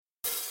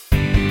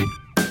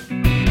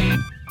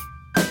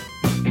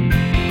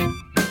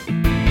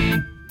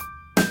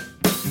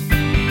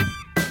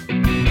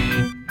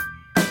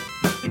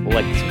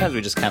Well, like sometimes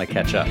we just kind of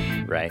catch up,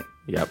 right?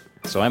 Yep.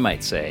 So I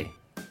might say,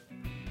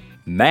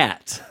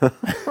 Matt,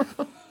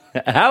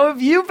 how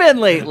have you been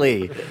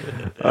lately?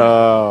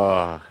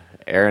 Oh,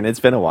 Aaron, it's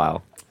been a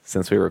while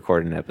since we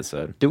recorded an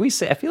episode. Do we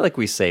say? I feel like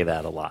we say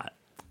that a lot.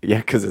 Yeah,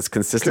 because it's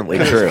consistently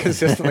true.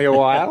 Consistently a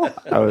while.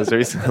 I was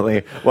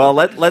recently. Well,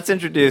 let's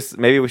introduce.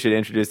 Maybe we should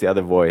introduce the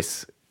other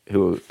voice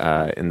who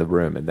in the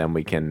room, and then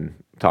we can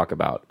talk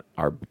about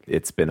our.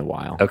 It's been a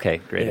while. Okay,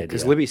 great idea.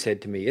 Because Libby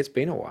said to me, it's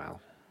been a while.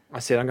 I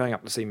said, I'm going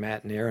up to see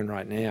Matt and Aaron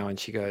right now. And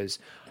she goes,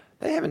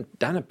 they haven't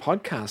done a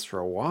podcast for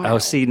a while. Oh,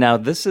 see, now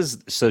this is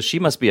so she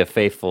must be a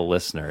faithful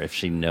listener if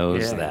she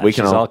knows Yeah. that. We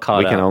can She's all caught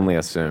we up. can only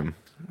assume.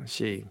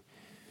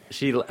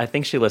 I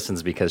think she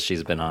listens because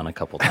she's been on a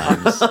couple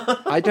times.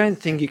 I don't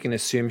think you can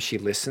assume she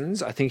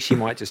listens. I think she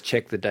might just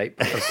check the date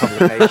of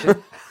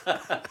publication.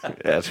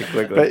 Yeah, she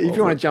quickly. But if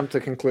you want to jump to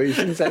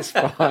conclusions, that's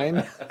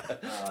fine.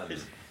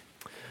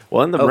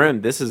 Well, in the room,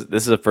 this is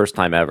the first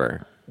time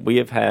ever we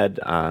have had.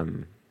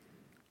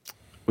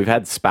 We've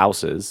had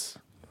spouses,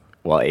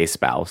 well, a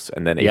spouse,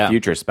 and then a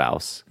future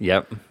spouse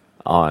Yep.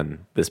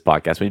 on this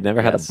podcast. We've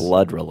never had a Yes.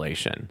 blood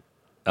relation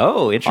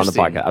Oh, on the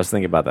interesting. podcast. I was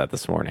thinking about that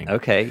this morning.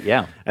 Okay,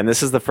 yeah. And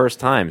this is the first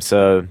time.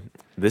 So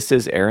this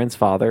is Aaron's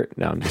father.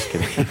 No, I'm just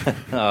kidding.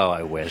 Oh,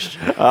 I wish.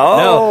 Oh,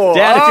 No,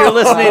 Dad, if you're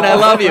listening, I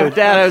love you.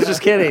 Dad, I was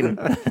just kidding.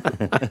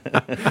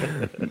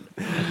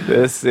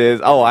 This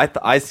is. Oh,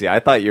 I see. I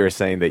thought you were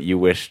saying that you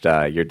wished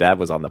your dad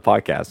was on the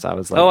podcast. I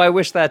was like, Oh, I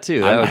wish that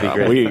too. That would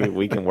be great.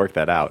 We can work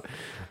that out.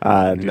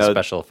 Do No,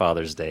 special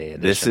Father's Day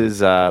edition. this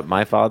is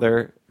my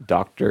father,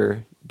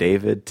 Dr.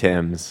 David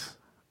Timms.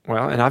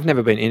 Well, and I've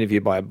never been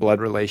interviewed by a blood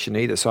relation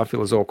either, so I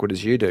feel as awkward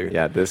as you do.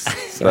 Yeah, this.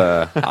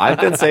 I've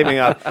been saving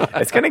up.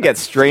 It's going to get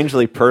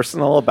strangely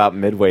personal about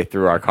midway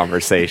through our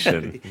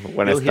conversation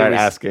when I You'll start hear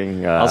me-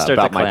 asking I'll start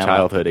about to my clam up.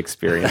 childhood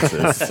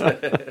experiences.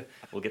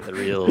 We'll get the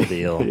real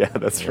deal. Yeah,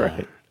 that's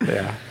right.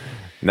 Yeah.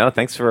 No,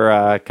 thanks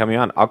for coming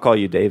on. I'll call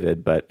you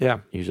David, but Yeah.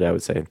 usually I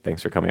would say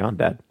thanks for coming on,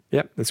 Dad.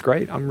 Yep, that's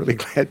great. I'm really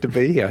glad to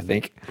be here, I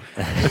think.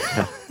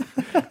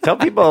 Tell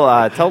people,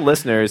 tell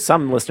listeners,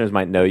 some listeners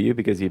might know you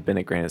because you've been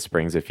at Granite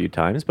Springs a few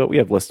times, but we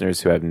have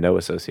listeners who have no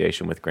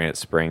association with Granite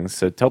Springs.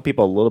 So tell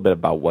people a little bit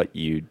about what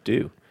you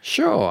do.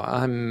 Sure.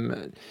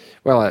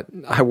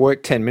 I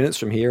work 10 minutes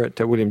from here at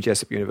William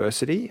Jessup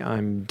University.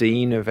 I'm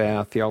Dean of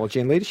our Theology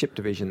and Leadership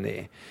Division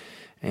there.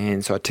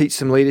 And so I teach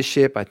some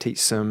leadership, I teach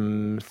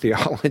some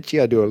theology,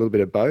 I do a little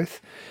bit of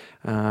both,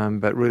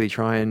 but really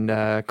try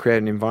and create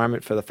an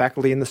environment for the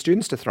faculty and the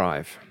students to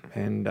thrive.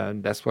 And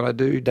that's what I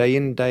do day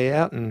in, day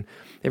out, and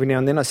every now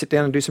and then I sit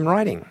down and do some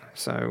writing.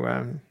 So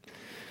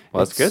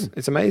Well, that's good.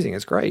 It's amazing,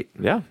 it's great.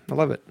 Yeah, I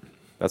love it.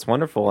 that's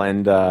wonderful.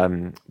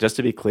 And just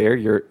to be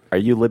clear, are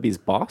you Libby's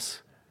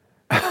boss?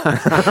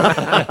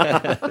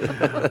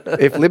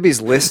 If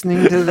Libby's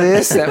listening to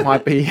this, that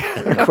might be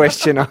a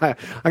question. I'm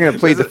going to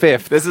plead the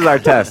fifth. This is our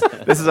test.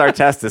 This is our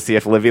test to see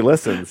if Libby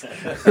listens.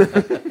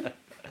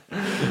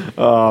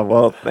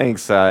 Well,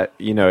 thanks.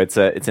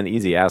 It's an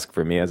easy ask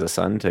for me as a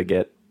son to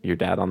get your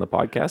dad on the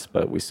podcast,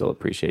 but we still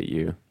appreciate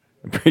you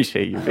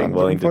being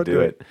willing to do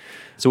it.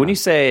 So when you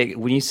say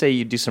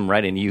you do some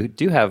writing,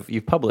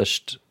 you've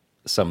published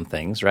some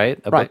things, right?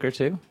 A Right. book or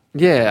two?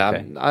 Yeah,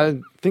 Okay. I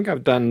think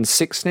I've done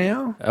 6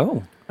 now.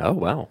 Oh. Oh,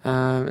 wow.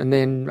 And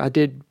then I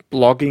did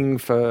blogging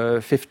for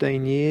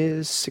 15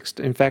 years.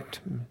 In fact,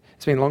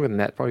 it's been longer than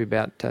that, probably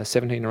about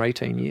 17 or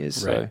 18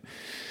 years. Right. So,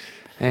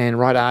 and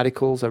write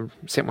articles. I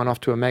sent one off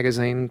to a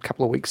magazine a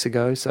couple of weeks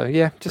ago. So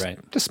yeah, just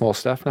small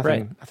stuff.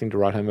 Nothing to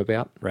write home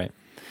about. Right.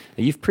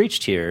 Now, you've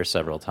preached here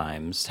several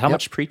times. How Yep.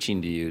 much preaching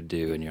do you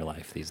do in your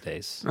life these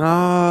days?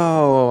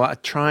 Oh, I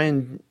try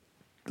and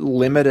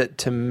limit it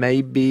to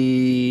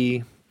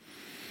maybe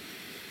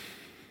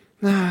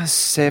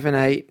 7,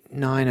 8,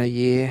 9 a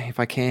year if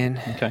I can.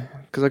 Okay.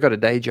 Because I got a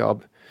day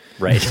job.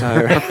 Right.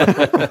 So,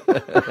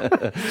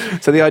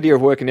 so the idea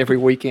of working every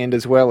weekend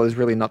as well is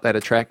really not that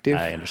attractive.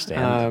 I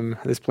understand.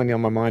 There's plenty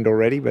on my mind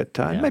already, but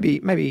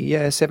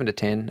maybe 7 to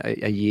 10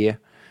 a year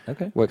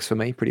Okay. works for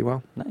me pretty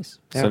well. Nice.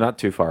 So not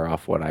too far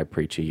off what I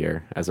preach a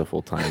year as a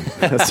full-time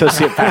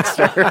associate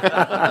pastor.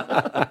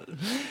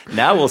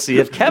 Now we'll see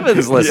if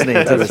Kevin's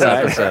listening to this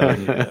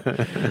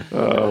episode.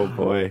 Oh,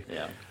 boy.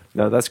 Yeah.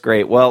 No, that's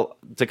great. Well,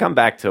 to come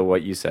back to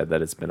what you said,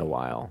 that it's been a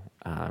while,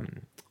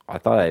 I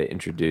thought I'd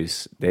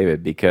introduce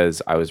David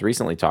because I was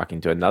recently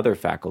talking to another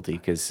faculty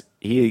because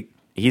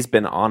he's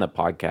been on a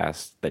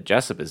podcast that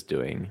Jessup is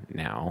doing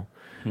now,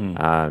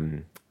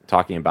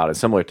 talking about a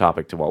similar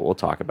topic to what we'll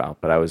talk about.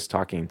 But I was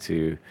talking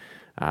to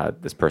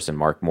this person,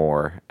 Mark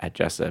Moore, at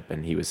Jessup,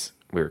 and we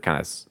were kind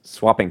of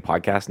swapping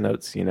podcast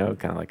notes, kind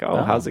of like,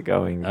 how's it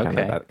going, kind of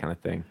okay. that kind of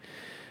thing.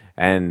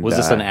 And Was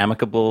this an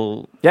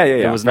amicable? Yeah.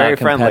 It was very not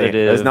friendly.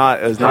 competitive. It was not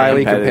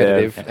Highly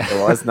competitive. competitive.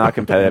 It was not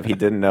competitive. He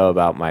didn't know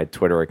about my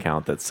Twitter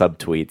account that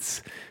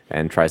subtweets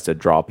and tries to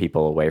draw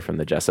people away from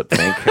the Jessup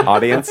Think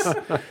audience.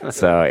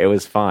 So it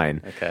was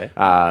fine. Okay.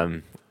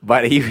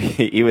 But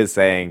he was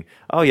saying,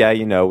 oh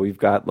yeah, we've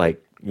got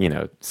like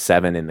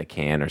 7 in the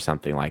can or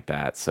something like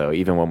that. So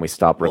even when we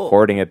stop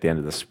recording at the end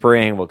of the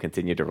spring, we'll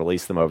continue to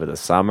release them over the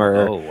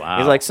summer. Oh, wow.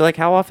 He's like, so like,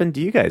 how often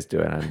do you guys do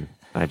it?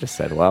 I just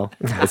said, well,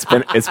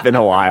 it's been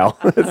a while.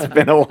 It's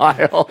been a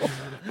while.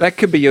 That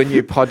could be your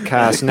new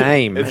podcast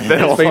name. It's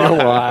been a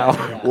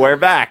while. We're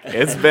back.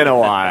 It's been a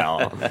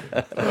while.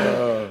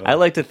 I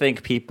like to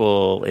think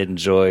people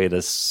enjoy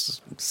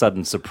this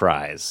sudden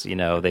surprise.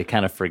 They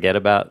kind of forget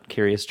about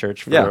Curious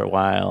Church for a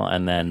while,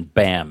 and then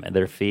bam,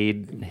 their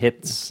feed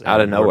hits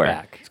out of and we're nowhere.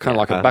 back. It's kind of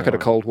like a bucket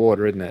of cold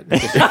water, isn't it?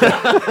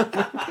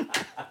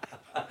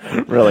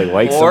 Really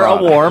wakes Or them a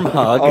up. warm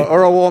hug.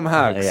 or a warm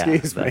hug. Yeah,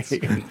 Excuse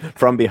me.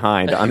 From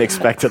behind,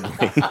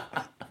 unexpectedly.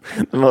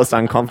 The most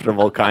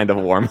uncomfortable kind of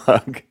warm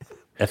hug.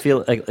 I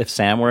feel like if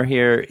Sam were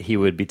here, he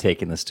would be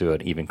taking this to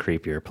an even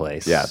creepier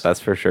place. Yeah, that's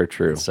for sure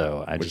true.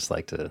 So I just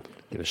like to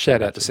give a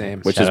Shout out to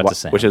Sam. Which Shout is out why, to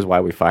Sam. which is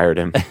why we fired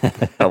him.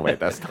 Oh wait,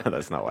 that's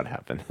not what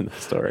happened in the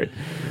story.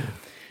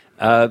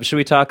 Should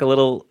we talk a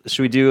little?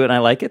 Should we do an I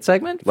Like It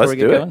segment before Let's we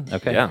get do going? it.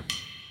 Okay. Yeah.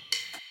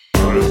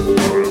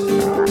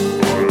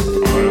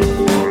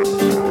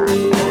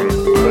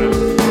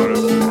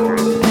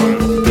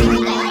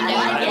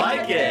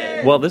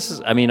 Well, this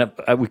is. I mean,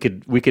 we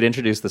could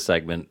introduce the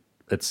segment.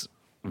 It's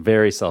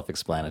very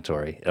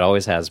self-explanatory. It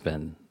always has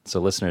been. So,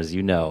 listeners,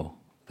 you know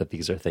that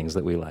these are things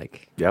that we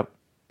like. Yep.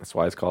 That's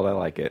why it's called I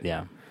Like It.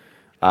 Yeah,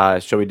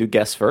 Shall we do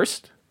guests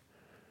first?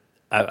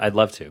 I'd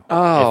love to.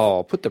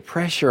 Oh, put the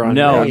pressure on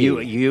No,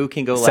 me. you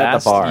can go Set the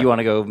last. bar. You want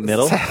to go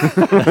middle? Let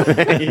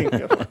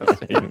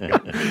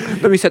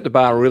me set the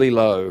bar really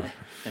low.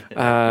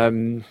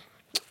 I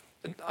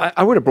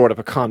would have brought a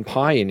pecan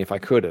pie in if I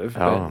could have.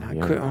 Oh, but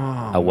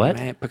yeah. A what?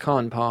 Man,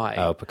 pecan pie.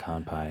 Oh,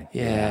 pecan pie.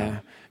 Yeah.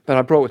 But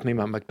I brought with me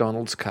my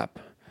McDonald's cup.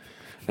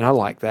 And I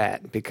like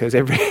that because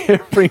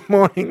every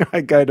morning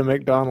I go to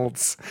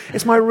McDonald's.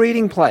 It's my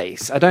reading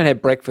place. I don't have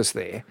breakfast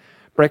there.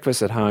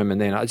 Breakfast at home, and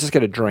then I just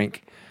get a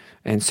drink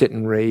and sit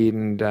and read.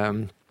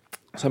 And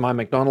so my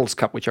McDonald's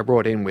cup, which I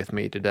brought in with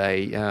me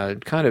today,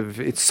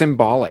 it's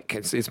symbolic.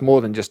 It's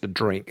more than just a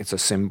drink. It's a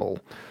symbol.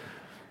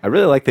 I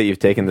really like that you've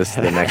taken this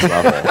to the next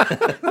level.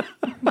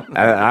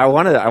 I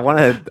want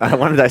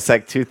to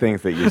dissect two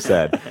things that you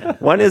said.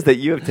 One is that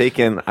you have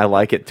taken I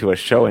Like It to a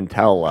show and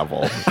tell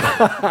level,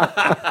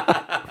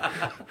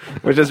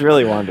 which is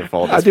really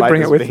wonderful. I did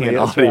bring it this with being me, an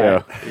that's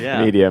audio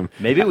Yeah. medium.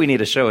 Maybe we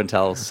need a show and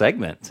tell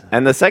segment.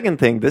 And the second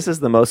thing, this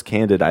is the most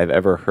candid I've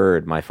ever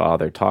heard my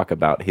father talk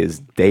about his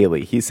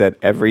daily. He said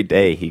every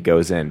day he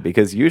goes in,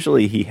 because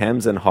usually he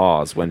hems and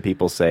haws when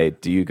people say,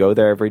 do you go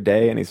there every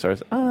day? And he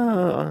starts,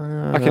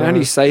 I can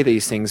only say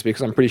these things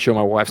because I'm pretty sure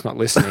my wife's not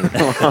listening.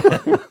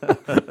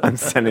 I'm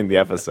sending the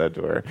episode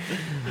to her.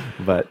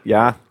 But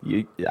yeah,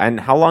 and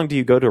how long do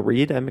you go to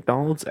read at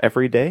McDonald's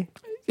every day?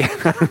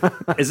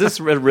 Is this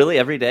really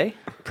every day?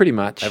 Pretty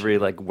much. Every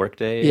work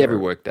day? Yeah, every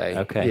work day.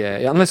 Okay.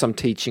 Yeah, unless I'm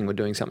teaching or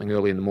doing something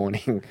early in the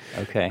morning.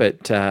 Okay.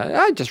 But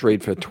I just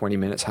read for 20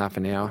 minutes, half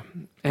an hour.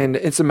 And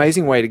it's an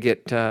amazing way to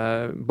get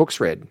books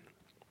read.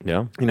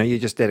 Yeah. You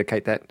just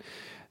dedicate that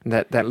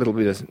little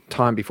bit of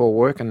time before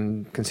work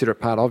and consider it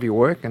part of your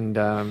work, and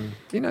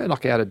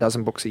knock out a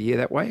dozen books a year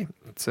that way.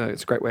 It's a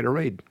great way to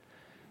read.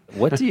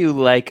 What do you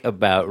like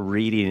about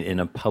reading in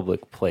a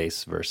public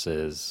place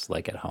versus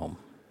at home?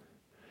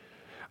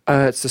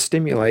 It's the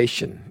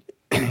stimulation.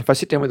 If I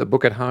sit down with a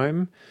book at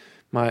home,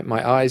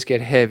 my eyes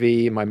get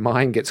heavy, my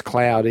mind gets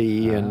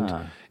cloudy,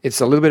 and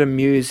it's a little bit of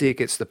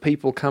music. It's the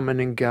people coming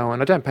and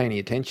going. I don't pay any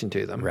attention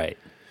to them. Right.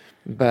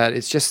 But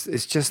it's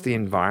just the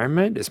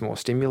environment. It's more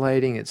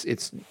stimulating.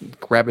 It's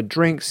grab a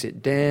drink,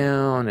 sit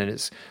down, and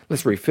it's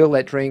let's refill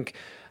that drink,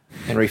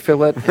 and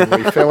refill it,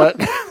 and refill it.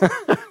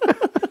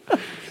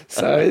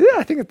 So yeah,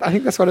 I think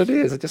that's what it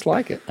is. I just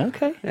like it.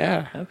 Okay.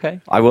 Yeah.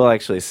 Okay. I will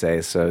actually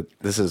say, so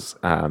this is,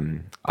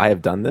 I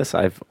have done this.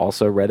 I've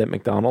also read at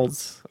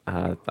McDonald's.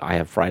 I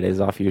have Fridays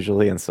off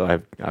usually, and so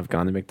I've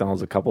gone to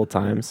McDonald's a couple of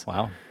times.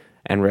 Wow.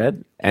 And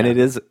read,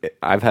 and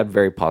I've had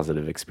very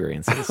positive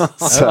experiences.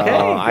 So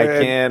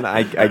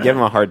I give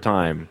them a hard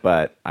time,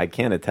 but I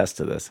can attest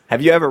to this.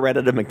 Have you ever read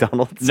at a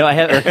McDonald's? No, I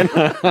haven't.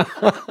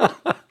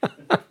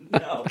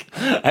 No.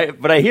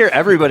 But I hear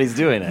everybody's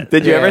doing it.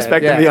 Did you ever Yeah,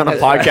 expect yeah. to be on a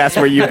podcast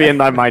where you'd be in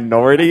the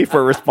minority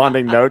for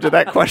responding no to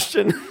that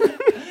question?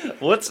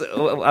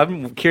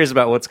 I'm curious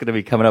about what's going to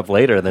be coming up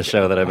later in the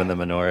show that I'm in the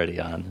minority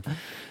on.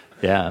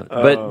 Yeah.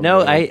 But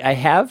I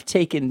have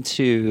taken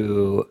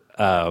to...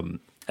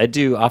 I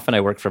do often.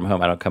 I work from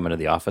home. I don't come into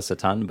the office a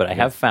ton, but I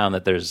have found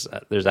that there's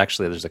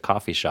a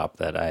coffee shop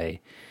that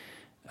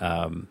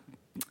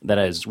that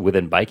is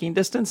within biking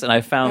distance, and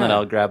I found that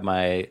I'll grab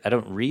I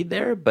don't read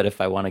there, but if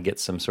I want to get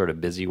some sort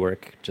of busy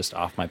work just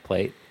off my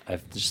plate,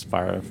 I've just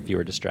far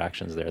fewer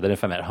distractions there than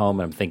if I'm at home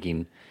and I'm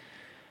thinking.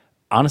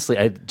 Honestly,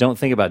 I don't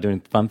think about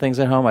doing fun things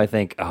at home. I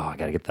think, I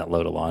got to get that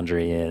load of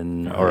laundry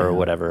in or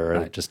whatever,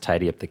 or just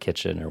tidy up the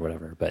kitchen or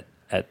whatever. But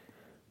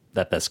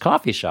at this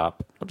coffee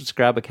shop, I'll just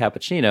grab a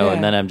cappuccino,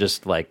 and then I'm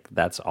just like,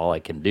 that's all I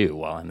can do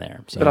while I'm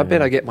there. So, But I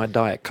bet I get my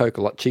Diet Coke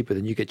a lot cheaper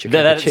than you get your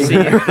that,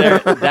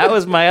 cappuccino. that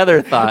was my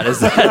other thought. Is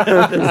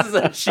that this is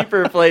a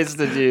cheaper place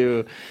to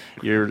do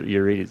your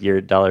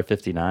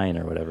 $1.59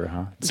 or whatever,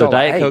 huh? So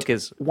Diet Coke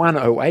is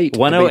 108.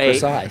 108. To be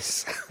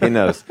precise. He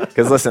knows.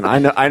 Because listen,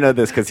 I know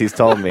this because he's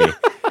told me.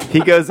 He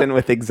goes in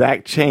with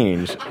exact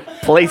change,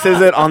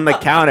 places it on the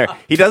counter.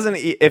 He doesn't.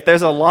 If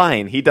there's a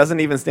line, he doesn't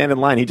even stand in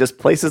line. He just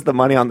places the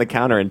money on the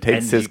counter and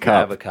takes and his you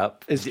cup. grab a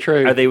cup. It's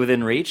true. Are they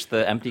within reach?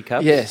 The empty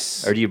cups?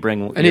 Yes. Or do you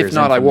bring? And if yours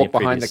not, in I from walk the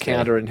behind the previous day?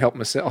 counter and help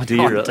myself. Do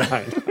you really?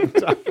 I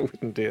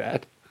wouldn't do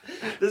that.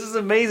 This is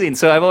amazing.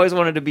 So I've always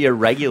wanted to be a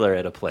regular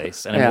at a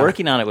place, and I'm Yeah.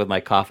 working on it with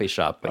my coffee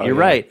shop. But you're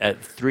right.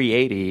 At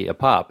 $3.80 a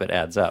pop, it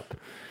adds up.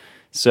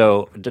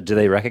 So do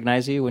they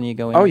recognize you when you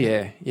go in? Oh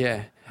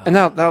yeah. And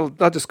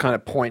they'll just kind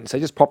of point and say,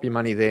 just pop your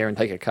money there and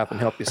take a cup and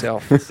help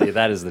yourself. See,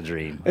 that is the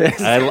dream.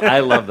 I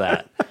love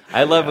that.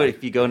 I love it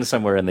if you go into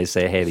somewhere and they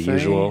say, "Hey, the See?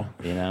 usual,"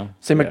 you know.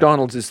 See,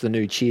 McDonald's is the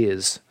new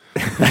Cheers.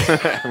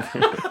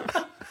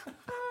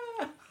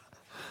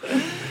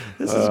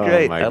 This is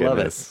great. my I love it.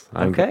 goodness.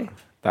 Okay.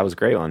 That was a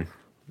great one.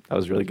 That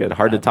was really good.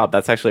 Hard to top.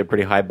 That's actually a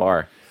pretty high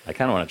bar. I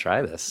kind of want to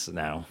try this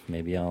now.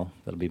 Maybe that'll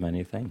be my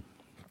new thing.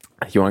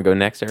 You want to go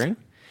next, Aaron?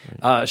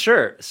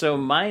 Sure. So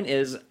mine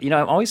is,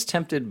 I'm always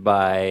tempted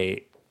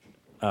by,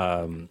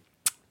 I'm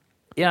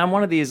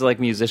one of these like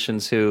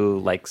musicians who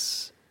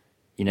likes,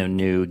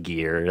 new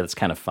gear. That's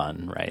kind of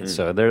fun, right?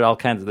 So there are all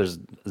kinds there's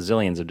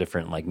zillions of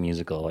different like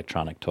musical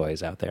electronic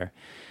toys out there.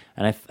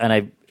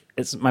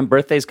 It's my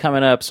birthday's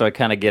coming up, so I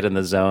kind of get in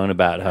the zone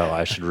about,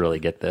 I should really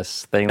get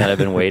this thing that I've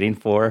been waiting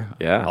for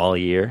all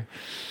year.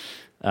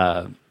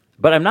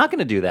 But I'm not going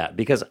to do that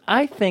because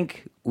I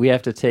think we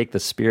have to take the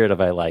spirit of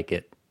I like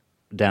it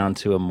down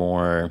to a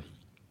more,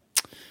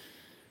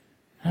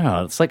 I don't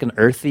know, it's like an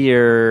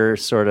earthier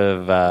sort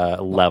of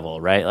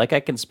level, right? Like I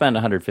can spend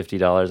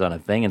 $150 on a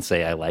thing and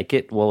say I like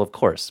it. Well, of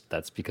course,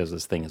 that's because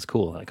this thing is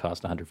cool and it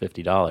cost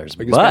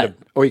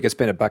 $150. Or you could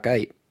spend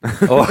 $1.08.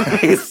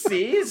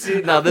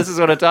 See, now this is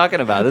what I'm talking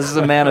about. This is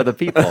a man of the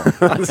people.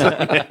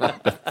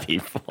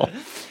 People.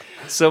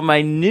 So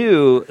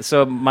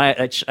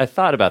I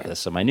thought about this.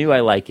 So my new I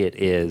like it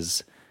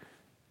is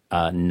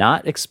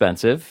not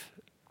expensive.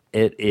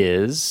 It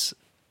is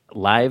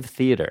live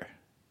theater.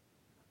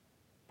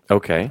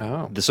 Okay.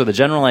 Oh. So the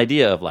general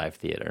idea of live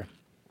theater.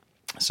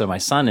 So my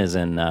son is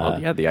in.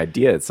 The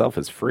idea itself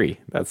is free.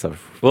 That's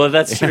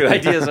That's true. I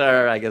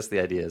guess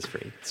the idea is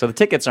free. So the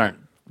tickets aren't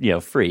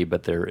free,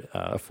 but they're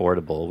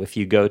affordable. If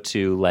you go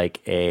to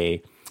like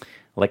a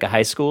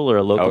high school or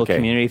a local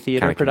community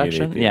theater kind of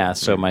production. Community theater. Yeah.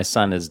 So my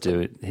son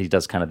he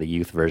does kind of the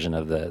youth version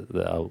of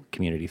the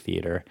community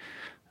theater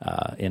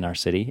in our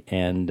city,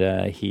 and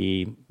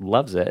he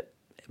loves it.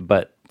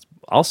 But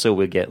also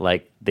we get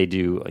they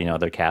do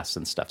their casts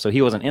and stuff. So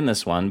he wasn't in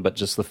this one, but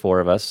just the four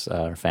of us,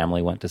 our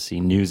family went to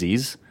see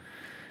Newsies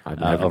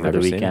over the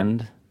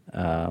weekend.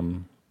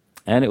 And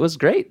it was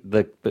great.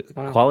 The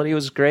quality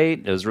was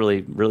great. It was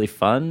really, really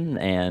fun.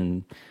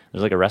 And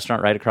there's like a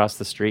restaurant right across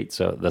the street.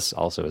 So this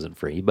also isn't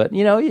free. But,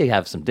 you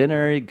have some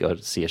dinner, you go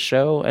to see a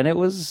show. And it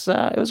was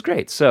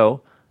great.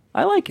 So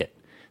I like it.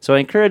 So I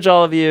encourage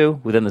all of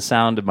you, within the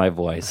sound of my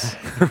voice,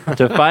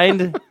 to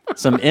find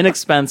some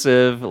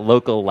inexpensive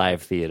local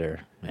live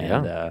theater.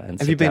 And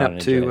Have you been up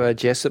to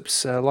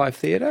Jessup's live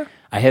theater?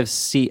 I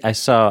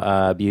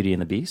saw Beauty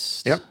and the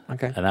Beast. Yep.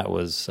 Okay. And that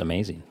was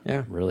amazing.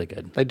 Yeah. Really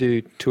good. They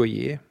do 2 a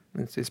year.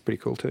 It's pretty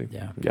cool too.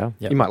 Yeah. Yeah.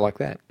 Yep. You might like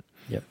that.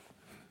 Yep.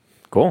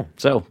 Cool.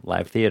 So,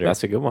 live theater.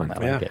 That's a good one. I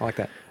like it.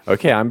 that.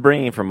 Okay, I'm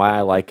bringing for my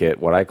I like it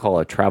what I call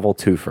a travel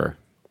twofer.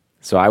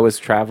 So I was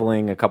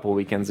traveling a couple of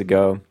weekends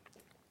ago,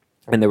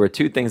 and there were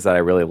two things that I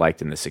really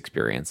liked in this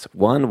experience.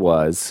 One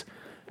was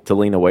to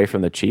lean away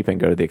from the cheap and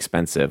go to the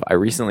expensive. I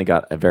recently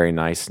got a very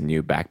nice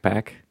new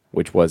backpack,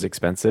 which was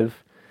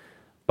expensive.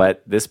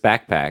 But this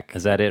backpack...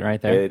 Is that it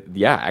right there?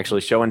 Actually,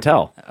 show and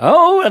tell.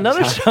 Oh,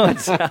 another show and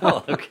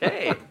tell.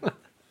 Okay.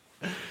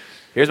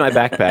 Here's my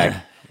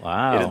backpack.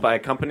 Wow. It is by a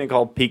company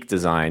called Peak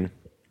Design.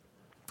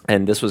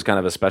 And this was kind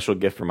of a special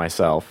gift for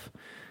myself.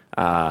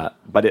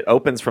 But it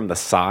opens from the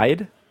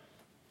side,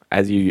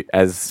 as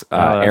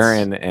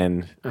Aaron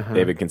and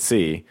David can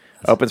see.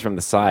 Opens from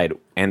the side,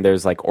 and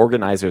there's like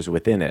organizers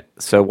within it.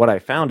 So what I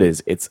found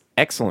is it's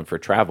excellent for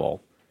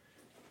travel.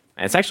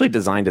 And it's actually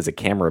designed as a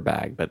camera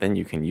bag, but then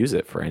you can use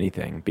it for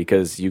anything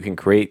because you can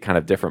create kind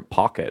of different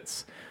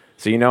pockets.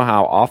 So you know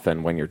how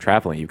often when you're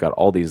traveling, you've got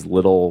all these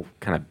little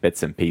kind of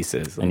bits and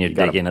pieces. And you're you've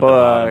got digging a at the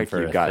bottom book,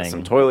 for you've a got thing.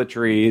 some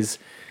toiletries.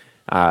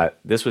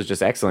 This was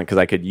just excellent because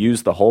I could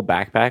use the whole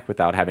backpack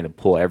without having to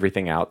pull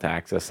everything out to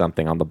access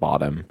something on the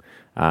bottom.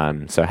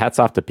 So hats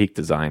off to Peak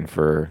Design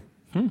for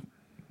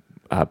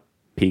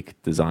peak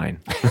design,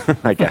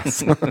 I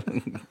guess.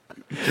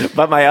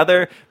 But my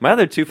other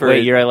two for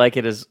Wait, I like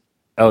it is...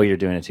 Oh, you're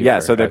doing it too. Yeah,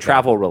 so they're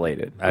travel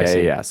related. I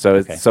see. Yeah.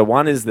 So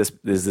one is this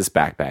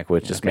backpack,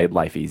 which just made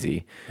life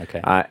easy.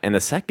 Okay. And the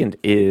second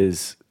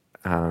is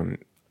I'm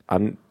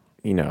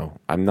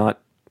not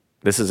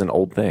this is an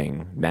old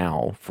thing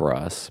now for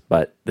us,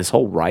 but this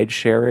whole ride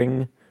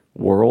sharing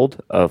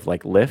world of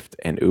like Lyft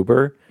and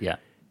Uber Yeah.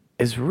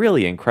 is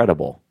really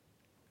incredible.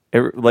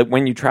 Like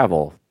when you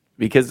travel,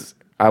 because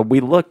I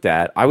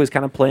was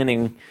kind of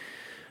planning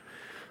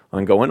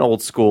on going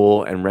old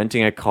school and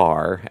renting a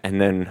car, and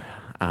then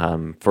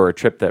for a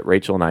trip that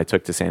Rachel and I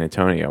took to San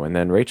Antonio. And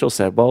then Rachel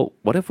said, well,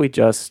 what if we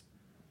just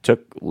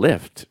took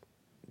Lyft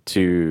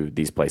to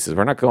these places?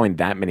 We're not going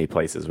that many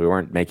places. We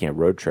weren't making a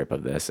road trip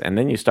of this. And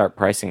then you start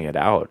pricing it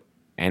out,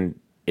 and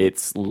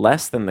it's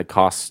less than the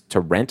cost to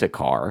rent a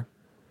car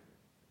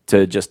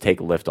to just take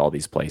Lyft all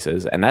these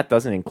places. And that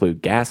doesn't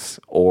include gas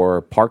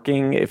or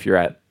parking if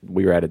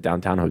we were at a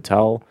downtown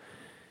hotel.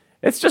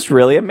 It's just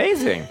really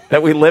amazing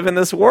that we live in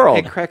this world.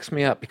 It cracks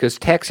me up because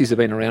taxis have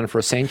been around for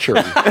a century.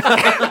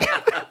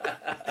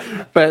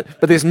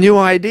 But this new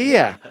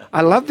idea.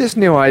 I love this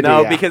new idea.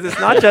 No, because it's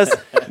not just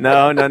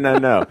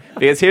no.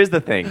 Because here's the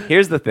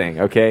thing.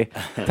 Okay,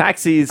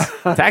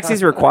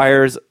 taxis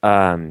requires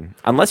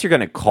unless you're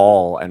going to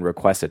call and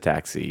request a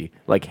taxi,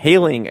 like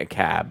hailing a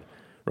cab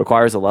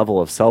requires a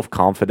level of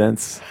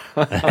self-confidence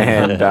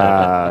and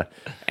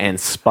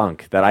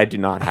spunk that I do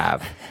not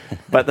have.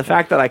 But the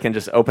fact that I can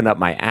just open up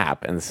my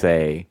app and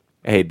say,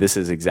 "Hey, this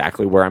is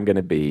exactly where I'm going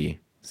to be.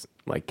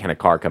 Like, can a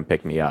car come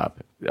pick me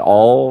up?"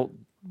 All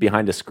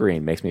behind a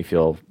screen makes me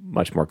feel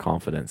much more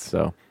confident.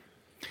 So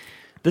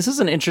This is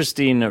an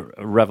interesting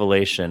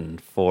revelation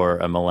for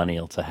a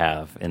millennial to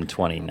have in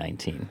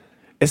 2019.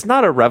 it's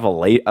not a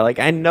revelation. Like,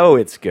 I know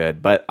it's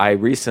good, but I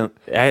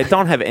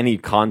don't have any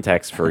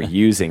context for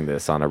using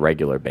this on a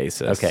regular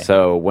basis. Okay.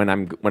 So when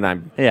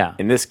I'm Yeah.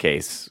 in this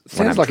case,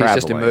 when Sounds I'm like he's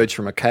just traveling- emerged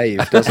from a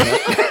cave, doesn't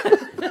it?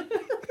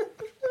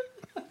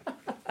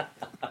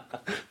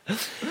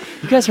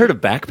 You guys heard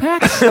of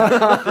backpacks?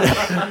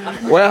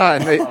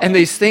 Well, and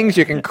these things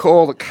you can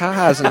call the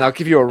cars and they'll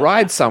give you a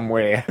ride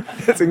somewhere.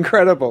 It's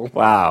incredible.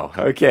 Wow.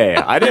 Okay.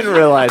 I didn't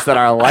realize that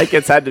our like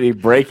it's had to be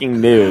breaking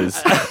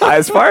news.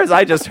 As far as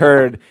I just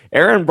heard,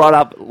 Aaron brought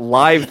up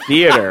live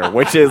theater,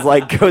 which is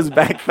like goes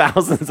back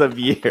thousands of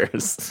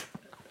years.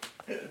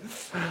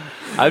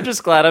 I'm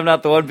just glad I'm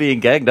not the one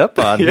being ganged up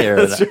on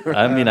here. that's right.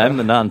 I mean, I'm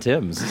the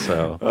non-Tims,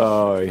 so.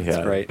 Oh, yeah.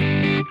 That's great.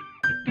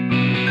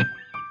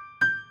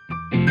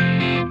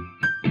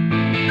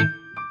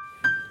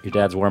 Your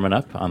dad's warming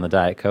up on the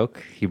Diet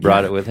Coke. He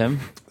brought it with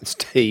him. It's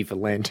tea for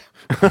Lent.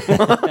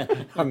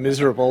 I'm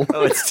miserable.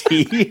 Oh, it's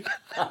tea?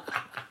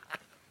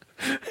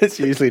 It's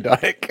usually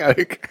Diet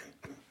Coke.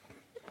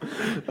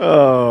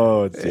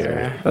 Oh,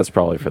 dear. That's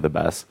probably for the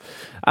best.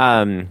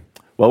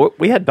 Well,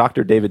 we had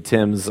Dr. David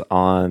Timms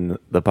on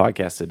the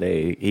podcast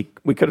today.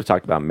 We could have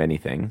talked about many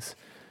things,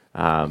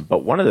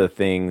 but one of the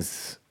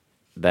things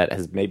that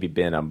has maybe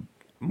been a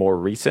more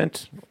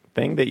recent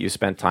thing that you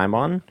spent time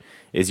on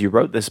is you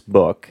wrote this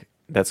book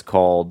that's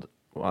called,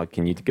 well,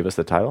 can you give us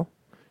the title?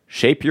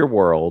 Shape Your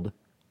World,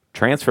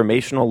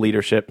 Transformational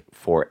Leadership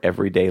for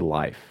Everyday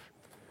Life.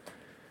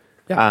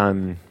 Yeah.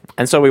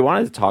 And so we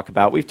wanted to talk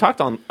about, we've talked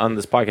on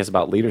this podcast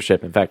about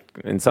leadership. In fact,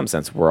 in some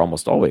sense, we're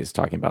almost always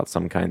talking about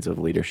some kinds of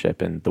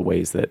leadership and the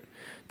ways that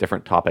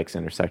different topics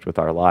intersect with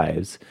our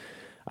lives.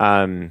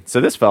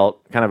 So this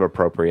felt kind of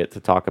appropriate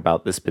to talk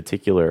about this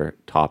particular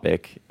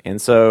topic.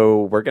 And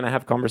so we're going to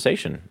have a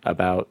conversation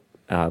about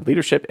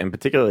leadership, and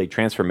particularly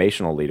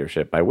transformational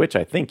leadership, by which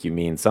I think you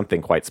mean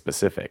something quite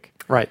specific.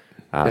 Right.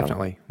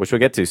 Definitely. Which we'll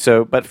get to.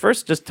 So, but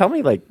first, just tell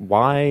me, like,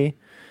 why,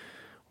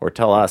 or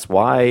tell us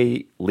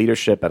why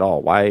leadership at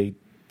all? Why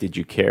did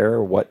you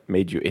care? What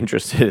made you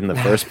interested in the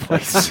first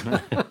place?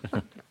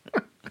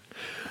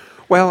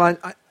 Well,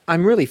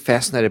 I'm really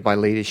fascinated by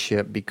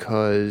leadership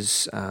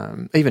because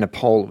even a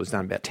poll that was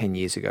done about 10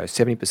 years ago,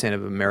 70%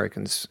 of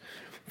Americans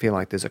feel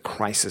like there's a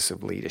crisis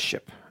of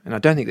leadership. And I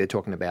don't think they're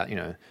talking about,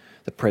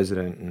 the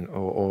president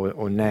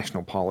or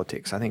national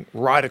politics. I think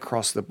right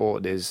across the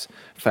board there's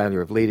failure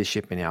of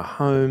leadership in our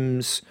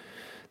homes,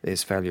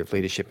 there's failure of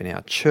leadership in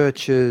our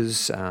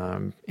churches,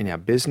 in our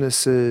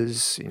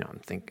businesses. I'm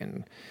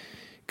thinking,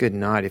 good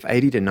night, if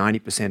 80 to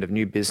 90% of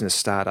new business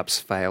startups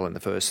fail in the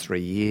first 3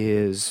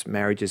 years,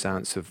 marriages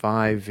aren't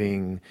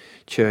surviving,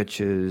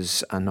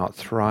 churches are not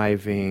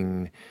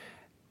thriving,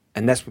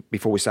 and that's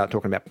before we start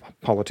talking about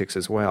politics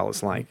as well.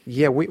 It's like,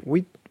 yeah,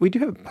 we do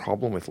have a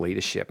problem with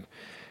leadership.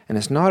 And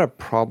it's not a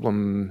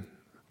problem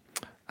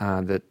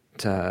that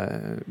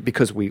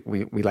because we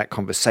lack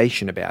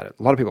conversation about it.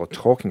 A lot of people are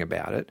talking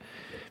about it,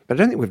 but I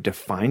don't think we've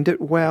defined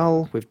it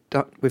well. We've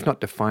not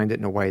defined it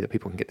in a way that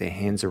people can get their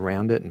hands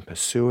around it and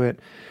pursue it.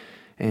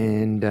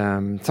 And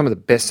some of the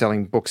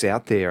best-selling books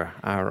out there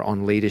are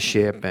on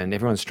leadership, and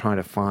everyone's trying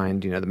to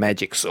find the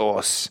magic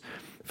sauce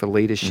for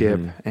leadership.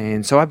 Mm-hmm.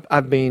 And so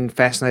I've been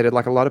fascinated,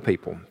 like a lot of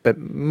people, but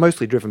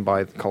mostly driven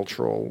by the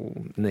cultural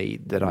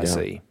need that I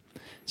see.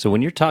 So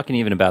when you're talking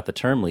even about the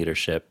term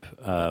leadership,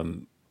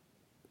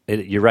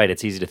 you're right.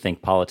 It's easy to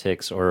think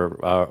politics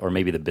or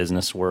maybe the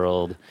business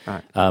world,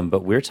 Right.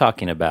 But we're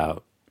talking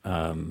about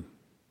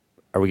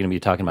are we going to be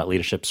talking about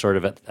leadership sort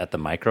of at the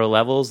micro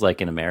levels,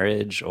 like in a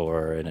marriage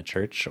or in a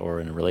church or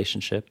in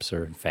relationships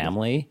or in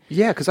family?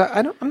 Yeah, because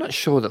I'm not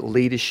sure that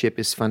leadership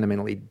is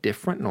fundamentally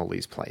different in all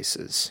these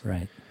places.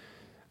 Right.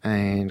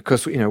 And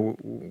because,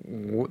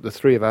 the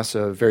three of us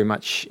are very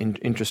much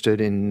interested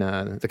in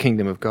the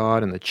kingdom of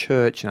God and the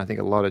church, and I think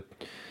a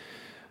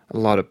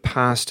lot of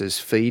pastors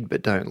feed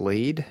but don't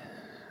lead.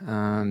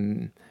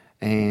 And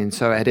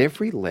so at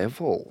every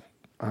level,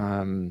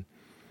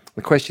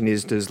 the question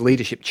is, does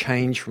leadership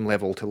change from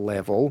level to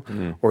level,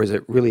 or is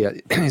it really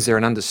is there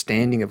an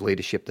understanding of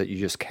leadership that you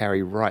just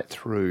carry right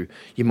through?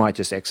 You might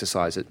just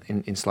exercise it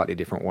in slightly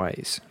different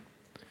ways.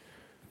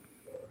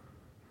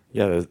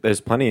 Yeah,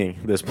 there's plenty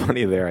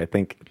there, I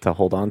think, to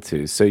hold on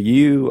to. So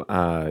you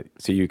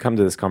come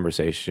to this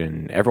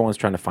conversation. Everyone's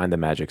trying to find the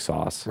magic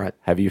sauce. Right.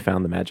 Have you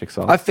found the magic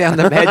sauce? I found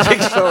the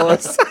magic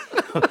sauce.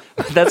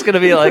 That's going to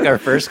be like our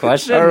first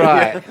question. All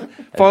right.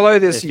 Follow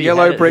this If you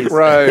yellow had it, brick he's-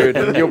 road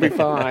and you'll be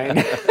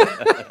fine.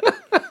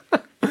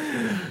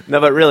 No,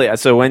 but really,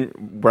 so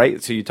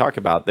you talk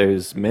about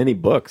there's many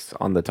books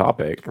on the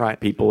topic. Right.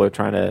 People are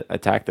trying to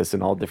attack this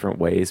in all different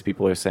ways.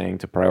 People are saying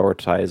to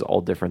prioritize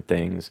all different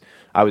things.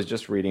 I was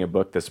just reading a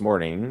book this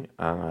morning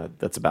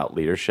that's about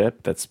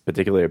leadership. That's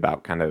particularly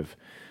about kind of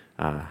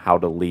how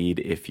to lead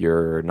if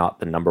you're not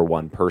the number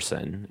one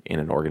person in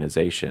an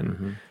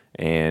organization.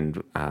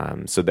 And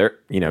so there,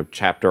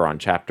 chapter on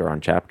chapter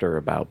on chapter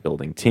about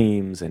building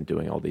teams and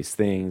doing all these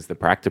things, the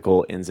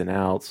practical ins and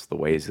outs, the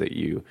ways that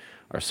you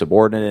are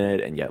subordinate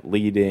and yet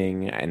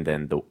leading, and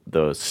then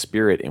the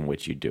spirit in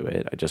which you do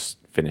it. I just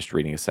finished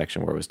reading a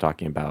section where it was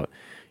talking about,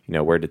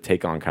 where to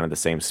take on kind of the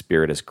same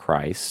spirit as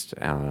Christ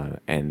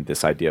and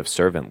this idea of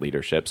servant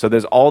leadership. So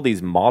there's all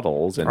these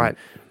models and Right.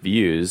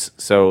 views.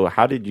 So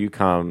how did you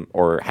come,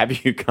 or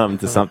have you come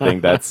to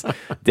something that's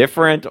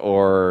different,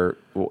 or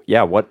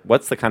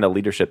what's the kind of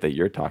leadership that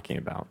you're talking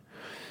about?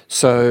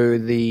 So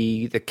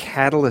the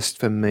catalyst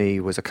for me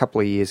was a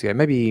couple of years ago,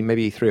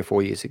 maybe 3 or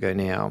 4 years ago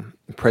now.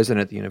 The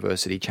president of the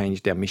university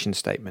changed our mission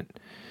statement.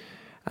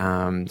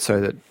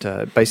 So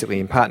that basically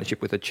in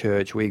partnership with the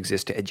church, we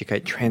exist to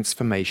educate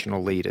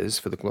transformational leaders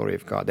for the glory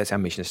of God. That's our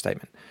mission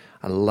statement.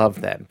 I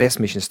love that. Best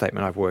mission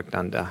statement I've worked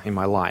under in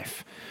my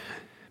life.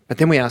 But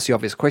then we ask the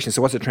obvious question,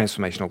 so what's a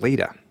transformational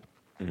leader?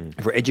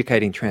 If we're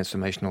educating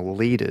transformational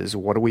leaders,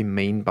 what do we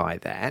mean by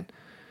that?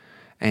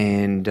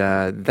 And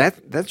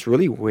that's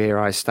really where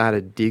I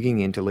started digging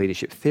into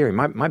leadership theory.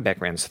 My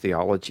background's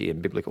theology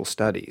and biblical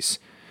studies.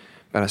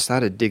 But I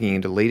started digging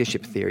into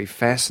leadership theory,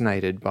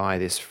 fascinated by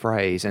this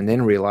phrase, and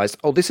then realized,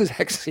 this is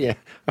actually a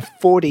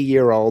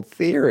 40-year-old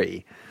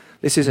theory.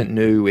 This isn't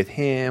new with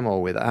him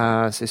or with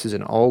us. This is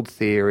an old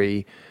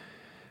theory.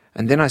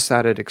 And then I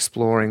started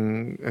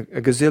exploring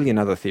a gazillion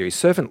other theories.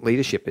 Servant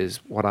leadership is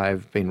what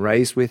I've been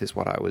raised with, is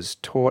what I was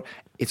taught.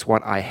 It's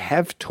what I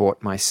have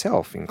taught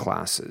myself in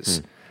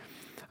classes.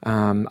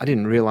 I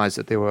didn't realize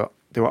that there were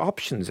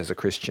options as a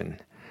Christian.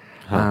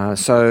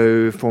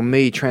 So for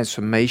me,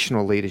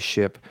 transformational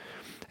leadership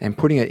and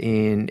putting it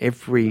in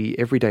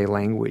everyday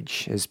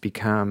language has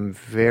become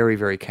very,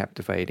 very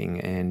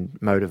captivating and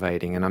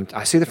motivating, and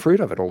I see the fruit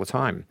of it all the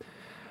time.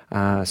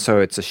 So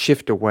it's a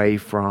shift away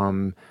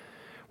from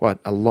what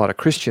a lot of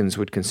Christians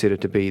would consider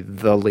to be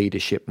the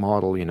leadership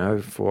model,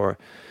 for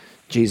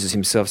Jesus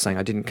himself saying,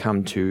 I didn't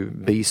come to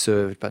be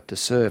served, but to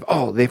serve.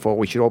 Therefore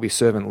we should all be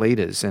servant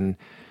leaders. And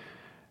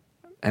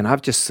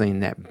I've just seen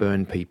that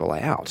burn people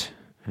out.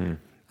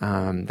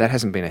 That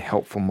hasn't been a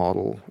helpful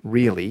model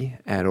really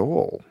at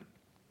all.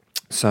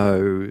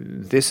 So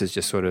this has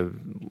just sort of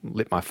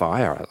lit my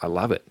fire. I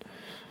love it.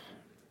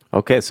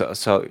 Okay,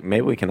 so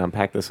maybe we can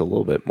unpack this a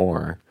little bit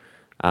more.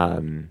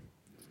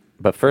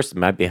 But first, it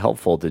might be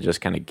helpful to just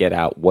kind of get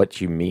out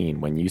what you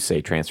mean when you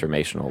say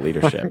transformational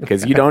leadership,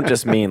 because you don't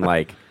just mean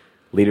like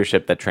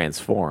leadership that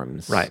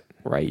transforms.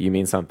 Right. You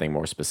mean something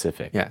more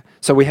specific. Yeah.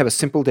 So we have a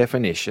simple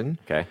definition.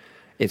 Okay.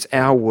 It's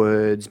our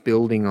words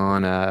building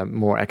on a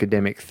more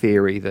academic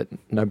theory that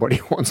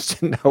nobody wants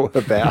to know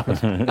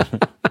about.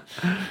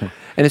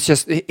 And it's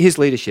just, here's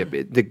leadership.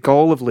 The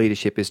goal of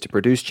leadership is to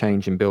produce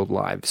change and build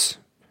lives.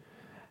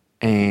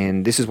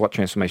 And this is what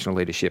transformational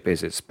leadership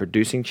is. It's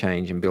producing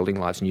change and building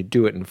lives. And you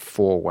do it in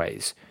 4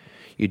 ways.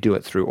 You do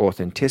it through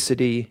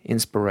authenticity,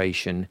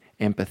 inspiration,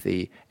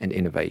 empathy, and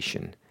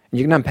innovation. And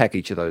you can unpack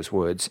each of those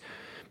words.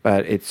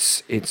 But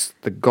it's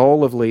the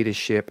goal of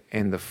leadership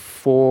and the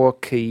 4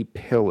 key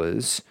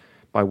pillars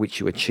by which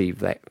you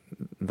achieve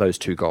those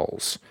 2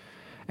 goals.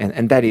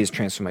 And that is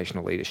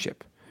transformational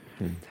leadership.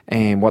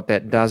 And what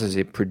that does is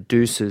it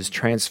produces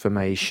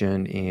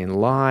transformation in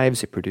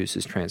lives, it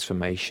produces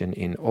transformation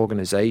in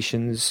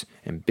organizations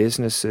and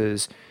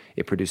businesses,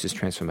 it produces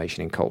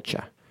transformation in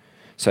culture.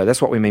 So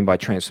that's what we mean by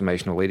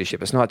transformational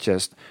leadership. It's not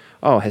just,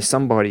 has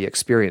somebody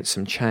experienced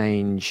some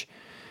change,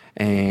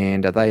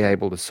 and are they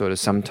able to sort of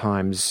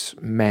sometimes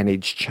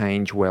manage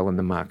change well in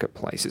the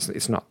marketplace?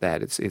 It's not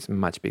that. It's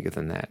much bigger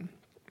than that.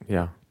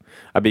 Yeah.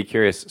 I'd be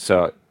curious.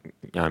 So,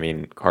 I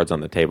mean, cards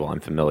on the table. I'm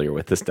familiar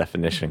with this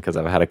definition because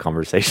I've had a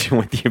conversation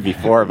with you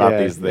before about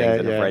these things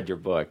and I've read your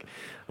book.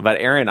 But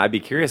Aaron, I'd be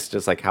curious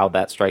just like how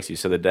that strikes you.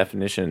 So the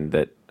definition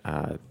that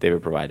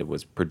David provided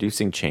was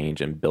producing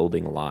change and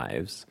building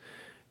lives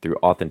through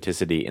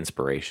authenticity,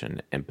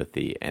 inspiration,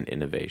 empathy, and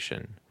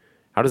innovation.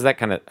 How does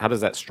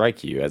that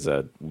strike you as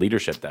a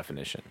leadership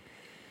definition?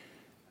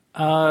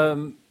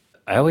 I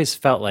always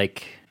felt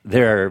like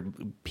there are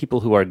people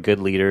who are good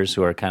leaders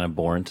who are kind of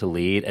born to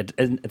lead.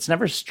 It's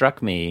never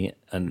struck me,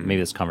 and maybe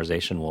this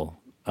conversation will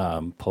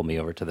pull me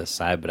over to this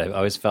side, but I've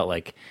always felt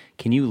like,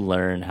 can you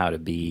learn how to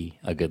be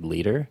a good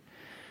leader?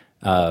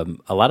 A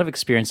lot of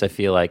experience I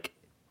feel like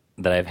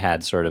that I've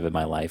had sort of in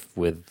my life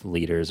with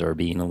leaders or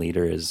being a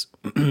leader is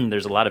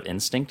there's a lot of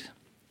instinct.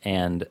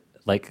 And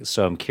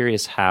so I'm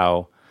curious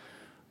how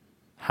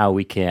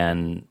we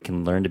can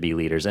learn to be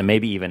leaders, and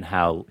maybe even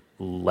how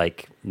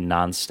like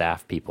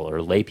non-staff people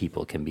or lay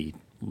people can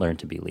learn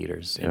to be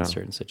leaders in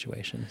certain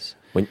situations.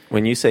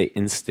 When you say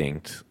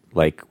instinct,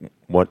 like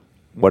what's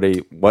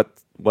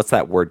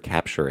that word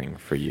capturing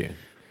for you?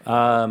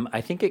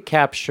 I think it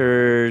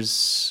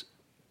captures,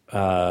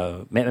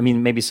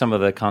 maybe some of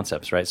the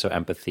concepts, right? So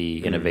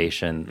empathy,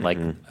 innovation, like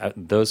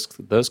those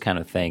kind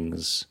of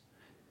things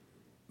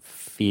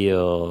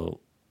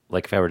feel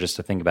like, if I were just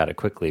to think about it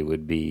quickly,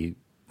 would be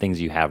things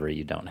you have or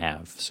you don't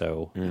have.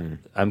 So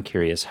I'm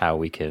curious how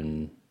we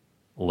can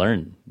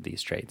learn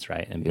these traits,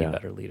 right, and be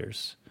better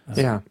leaders.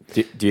 Yeah.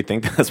 Do you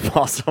think that's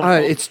possible?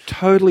 It's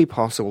totally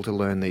possible to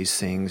learn these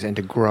things and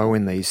to grow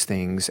in these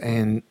things.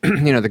 And,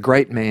 the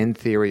great man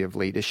theory of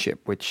leadership,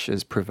 which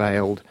has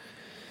prevailed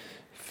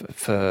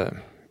for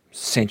a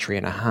century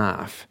and a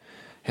half,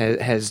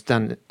 has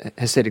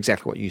said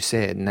exactly what you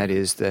said, and that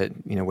is that,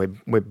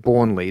 we're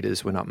born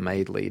leaders, we're not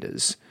made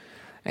leaders.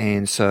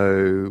 And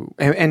so,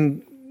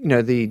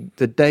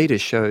 the data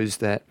shows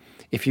that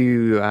if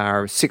you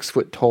are 6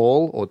 foot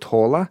tall or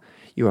taller,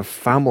 you are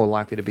far more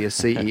likely to be a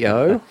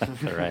CEO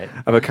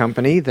of a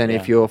company than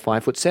if you're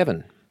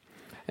 5'7",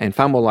 and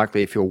far more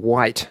likely if you're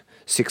white,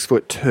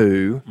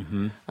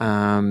 6'2",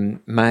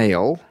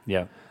 male,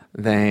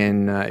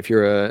 than if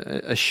you're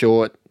a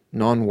short,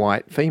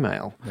 non-white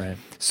female. Right.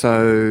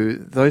 So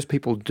those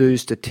people do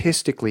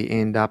statistically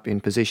end up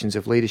in positions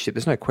of leadership.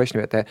 There's no question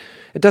about that.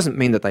 It doesn't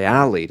mean that they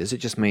are leaders. It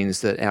just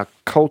means that our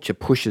culture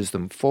pushes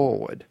them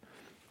forward.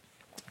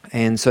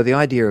 And so the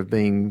idea of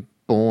being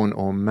born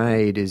or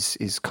made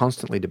is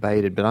constantly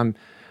debated. But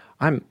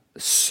I'm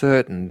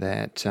certain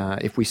that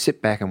if we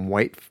sit back and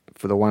wait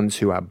for the ones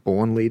who are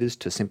born leaders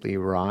to simply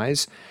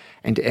rise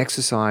and to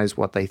exercise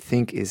what they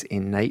think is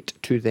innate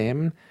to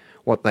them,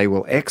 what they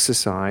will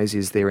exercise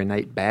is their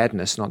innate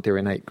badness, not their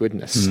innate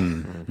goodness.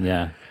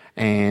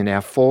 And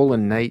our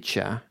fallen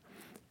nature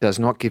does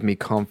not give me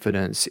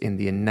confidence in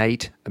the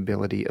innate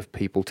ability of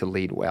people to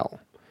lead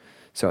well.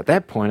 So at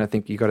that point, I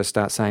think you've got to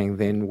start saying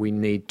then we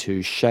need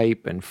to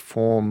shape and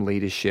form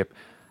leadership.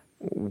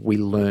 We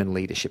learn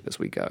leadership as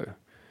we go.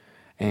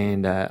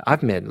 And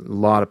I've met a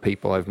lot of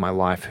people over my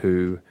life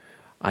who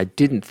I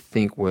didn't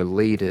think were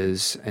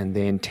leaders, and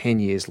then 10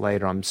 years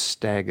later I'm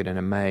staggered and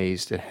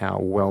amazed at how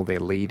well they're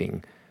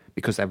leading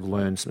because they've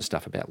learned some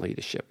stuff about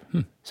leadership.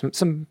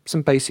 Some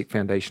basic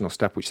foundational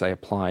stuff which they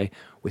apply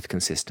with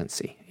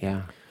consistency.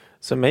 Yeah.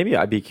 So maybe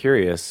I'd be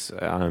curious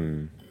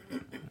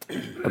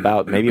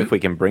about maybe if we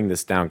can bring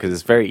this down, because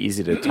it's very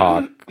easy to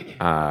talk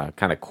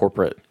kind of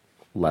corporate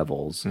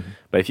levels.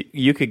 But if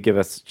you could give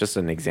us just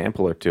an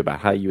example or two about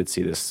how you would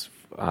see this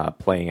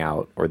playing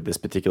out, or this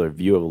particular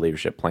view of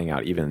leadership playing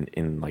out even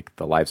in like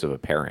the lives of a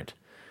parent.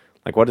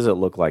 Like, what does it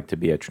look like to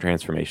be a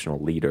transformational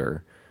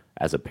leader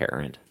as a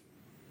parent?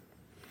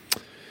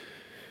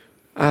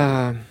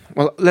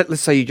 Well, let's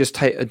say you just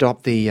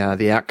adopt the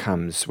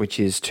outcomes, which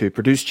is to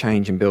produce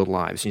change and build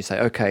lives. And you say,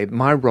 okay,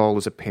 my role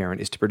as a parent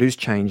is to produce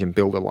change and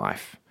build a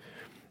life.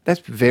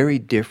 That's very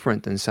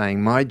different than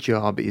saying my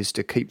job is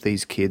to keep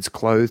these kids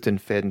clothed and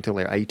fed until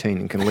they're 18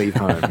 and can leave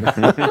home.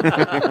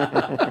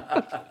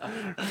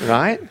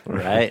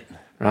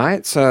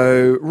 Right?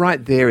 So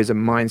right there is a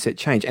mindset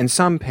change. And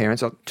some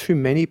parents, or too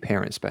many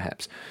parents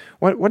perhaps,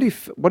 what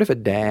if a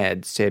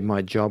dad said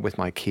my job with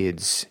my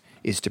kids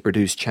is to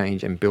produce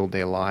change and build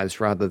their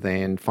lives rather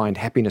than find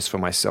happiness for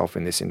myself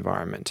in this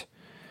environment?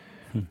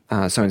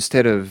 So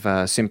instead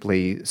of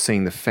simply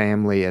seeing the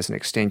family as an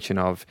extension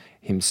of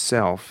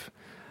himself,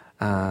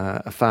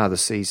 a father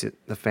sees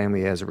the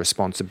family as a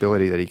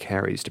responsibility that he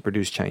carries to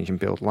produce change and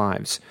build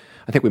lives.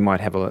 I think we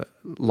might have a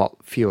lot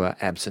fewer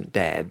absent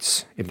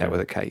dads if that were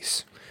the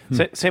case.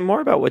 Say more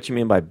about what you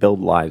mean by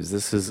build lives.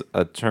 This is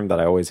a term that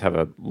I always have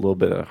a little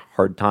bit of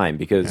hard time,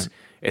 because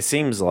it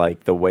seems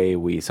like the way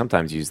we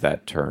sometimes use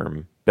that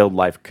term, build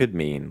life, could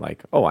mean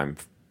like, oh, I'm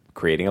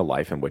creating a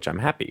life in which I'm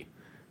happy.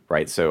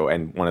 Right. So,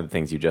 and one of the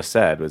things you just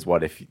said was,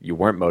 what if you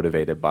weren't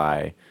motivated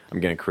by, I'm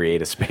going to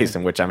create a space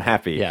in which I'm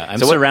happy? Yeah. I'm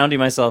surrounding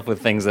myself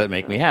with things that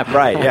make me happy.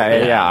 Right.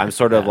 Yeah. I'm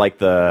sort of like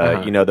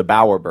the, the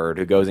bowerbird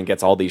who goes and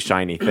gets all these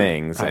shiny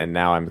things. And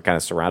now I'm kind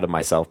of surrounded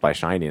myself by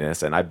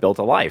shininess, and I built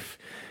a life.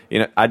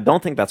 I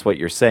don't think that's what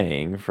you're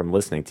saying from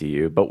listening to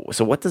you. But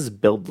so, what does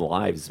build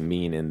lives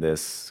mean in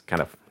this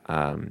kind of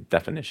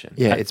definition?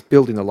 Yeah, it's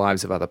building the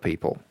lives of other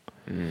people.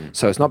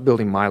 So it's not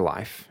building my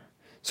life.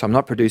 So I'm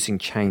not producing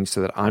change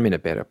so that I'm in a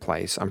better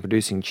place. I'm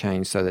producing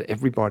change so that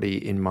everybody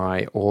in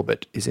my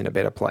orbit is in a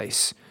better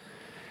place.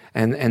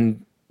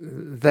 And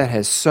that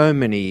has so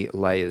many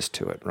layers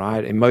to it,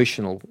 right?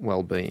 Emotional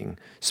well-being,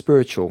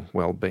 spiritual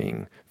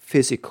well-being,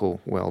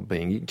 physical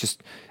well-being. You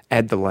just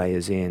add the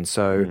layers in.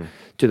 So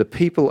do the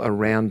people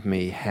around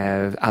me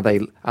are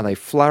they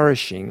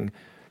flourishing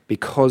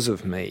because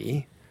of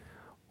me,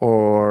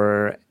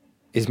 or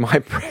is my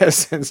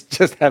presence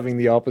just having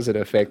the opposite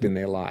effect in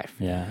their life?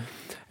 Yeah.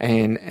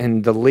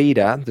 And the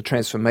leader, the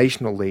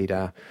transformational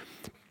leader,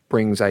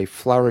 brings a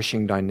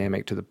flourishing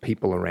dynamic to the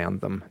people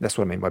around them. That's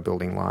what I mean by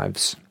building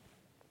lives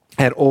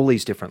at all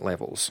these different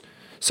levels.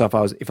 So if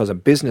I was a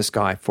business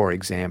guy, for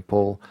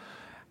example,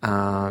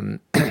 and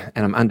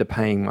I'm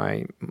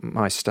underpaying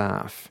my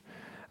staff,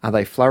 are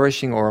they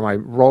flourishing, or am I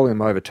rolling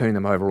them over, turning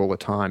them over all the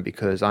time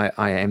because I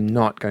am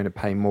not going to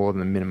pay more than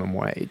the minimum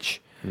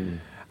wage?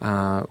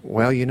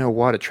 Well, you know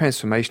what? A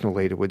transformational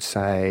leader would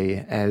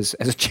say, as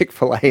a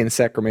Chick-fil-A in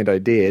Sacramento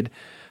did,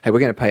 hey, we're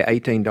going to pay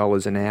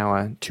 $18 an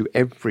hour to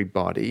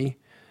everybody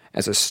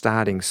as a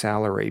starting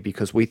salary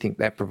because we think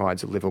that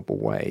provides a livable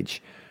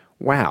wage.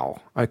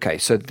 Wow. Okay,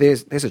 so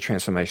there's a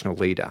transformational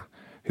leader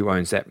who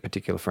owns that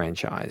particular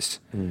franchise.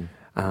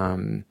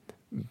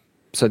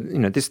 So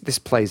this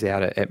plays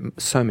out at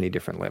so many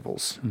different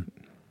levels.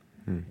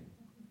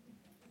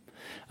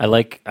 I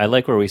like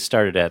where we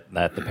started at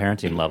the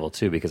parenting level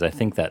too, because I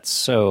think that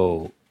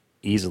so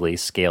easily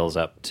scales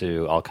up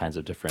to all kinds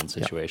of different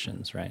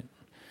situations, right?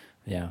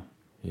 Yeah.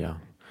 Yeah.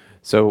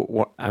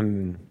 So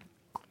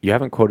you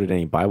haven't quoted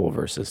any Bible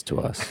verses to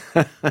us.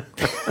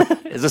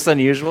 Is this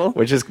unusual?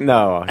 Which is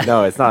no,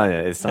 it's not.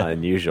 It's not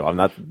unusual.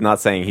 I'm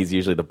not saying he's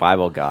usually the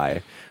Bible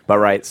guy, but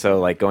right. So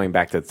like going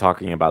back to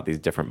talking about these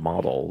different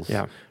models.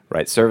 Yeah.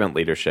 Right. Servant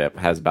leadership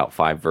has about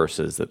 5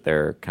 verses that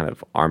they're kind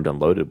of armed and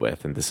loaded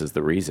with, and this is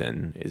the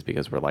reason is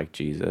because we're like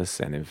Jesus,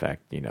 and in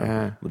fact,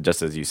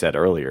 just as you said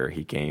earlier,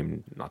 he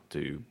came not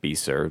to be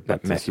served,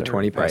 but that Matthew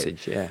 20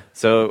 passage. Right. Yeah.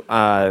 So.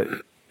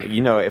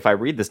 If I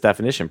read this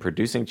definition,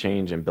 producing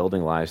change and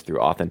building lives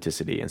through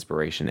authenticity,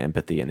 inspiration,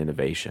 empathy, and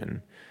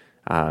innovation,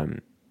 I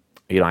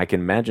can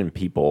imagine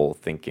people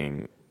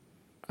thinking,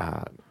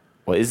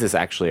 well, is this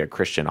actually a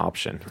Christian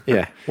option?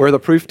 Yeah. Where are the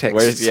proof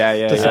texts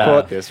to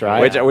support this,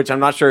 right? Which I'm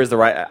not sure is the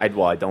right... I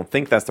don't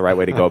think that's the right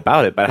way to go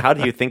about it, but how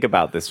do you think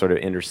about this sort of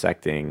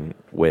intersecting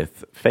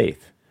with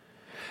faith?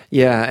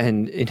 Yeah,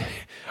 and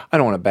I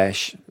don't want to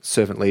bash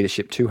servant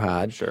leadership too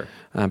hard, sure,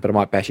 but I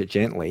might bash it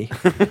gently.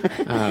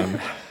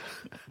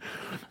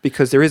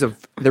 Because there is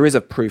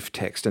a proof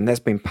text, and that's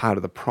been part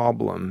of the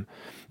problem.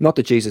 Not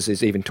that Jesus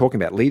is even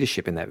talking about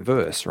leadership in that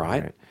verse,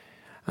 right?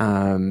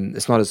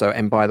 It's not as though,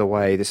 and by the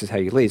way, this is how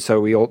you lead. So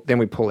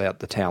we pull out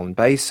the towel and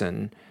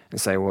basin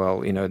and say, well,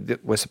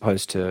 we're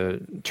supposed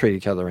to treat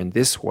each other in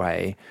this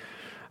way.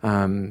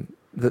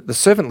 The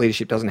servant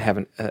leadership doesn't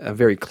have a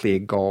very clear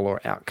goal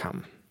or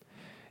outcome.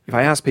 If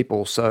I ask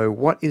people, so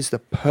what is the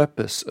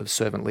purpose of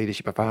servant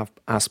leadership? If I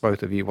ask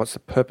both of you, what's the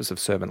purpose of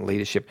servant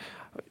leadership?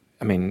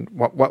 I mean,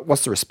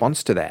 what's the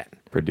response to that?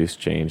 Produce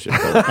change.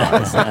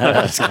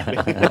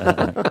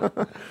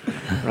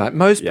 Right.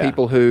 Most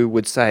people who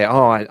would say,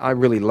 I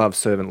really love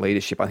servant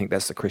leadership, I think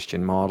that's the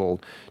Christian model,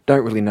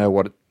 don't really know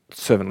what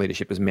servant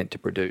leadership is meant to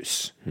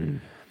produce.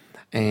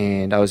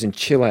 And I was in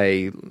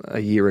Chile a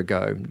year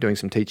ago doing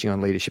some teaching on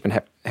leadership and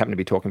happened to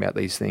be talking about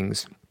these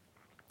things.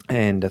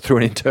 And through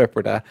an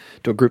interpreter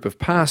to a group of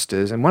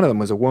pastors, and one of them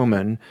was a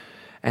woman.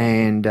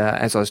 And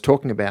as I was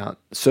talking about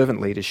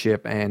servant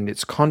leadership and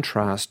its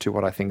contrast to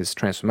what I think is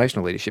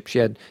transformational leadership, she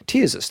had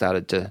tears that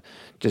started to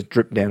just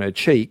drip down her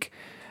cheek.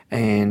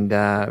 And,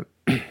 I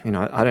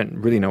don't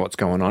really know what's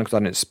going on because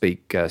I don't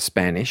speak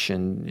Spanish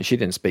and she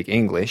didn't speak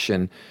English.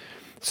 And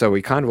so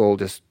we kind of all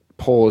just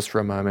paused for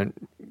a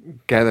moment,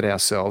 gathered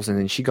ourselves, and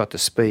then she got to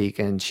speak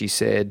and she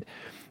said,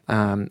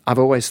 I've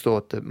always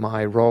thought that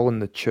my role in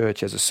the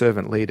church as a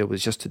servant leader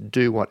was just to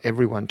do what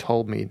everyone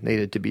told me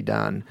needed to be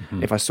done.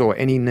 Mm-hmm. If I saw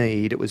any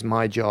need, it was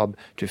my job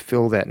to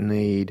fill that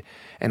need.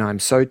 And I'm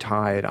so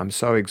tired, I'm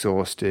so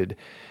exhausted,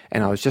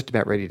 and I was just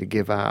about ready to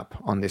give up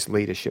on this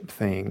leadership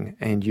thing,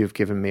 and you've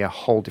given me a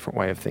whole different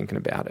way of thinking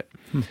about it.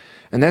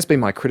 And that's been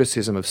my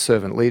criticism of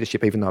servant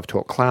leadership, even though I've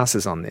taught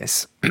classes on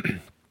this.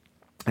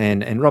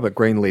 And Robert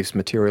Greenleaf's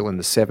material in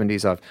the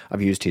 70s,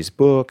 I've used his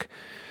book.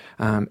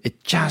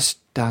 It just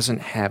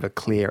doesn't have a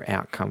clear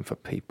outcome for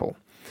people.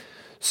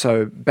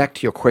 So back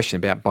to your question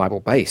about Bible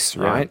base,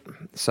 right? Yeah.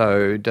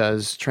 So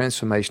does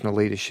transformational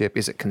leadership,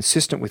 is it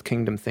consistent with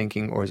kingdom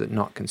thinking or is it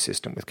not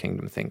consistent with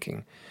kingdom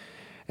thinking?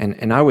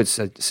 And I would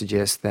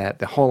suggest that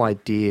the whole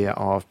idea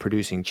of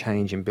producing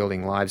change and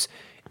building lives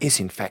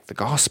is in fact the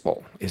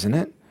gospel, isn't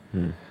it?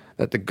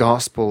 That the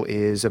gospel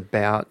is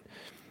about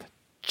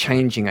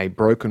changing a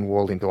broken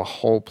world into a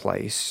whole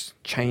place,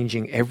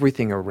 changing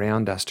everything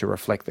around us to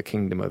reflect the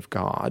kingdom of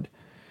God.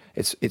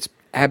 It's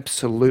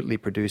absolutely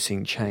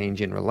producing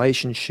change in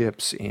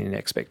relationships, in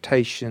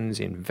expectations,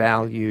 in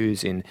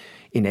values, in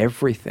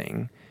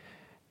everything,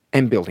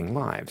 and building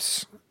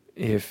lives.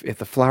 If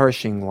the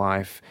flourishing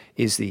life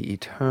is the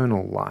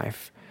eternal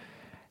life,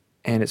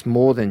 and it's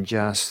more than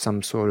just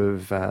some sort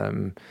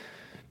of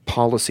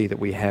policy that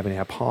we have in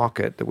our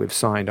pocket that we've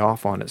signed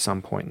off on at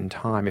some point in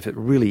time, if it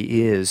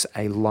really is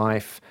a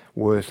life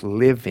worth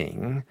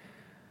living,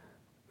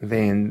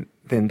 then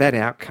that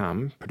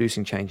outcome,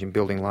 producing change and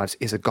building lives,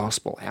 is a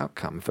gospel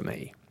outcome for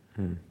me.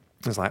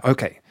 It's like,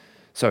 okay,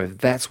 so if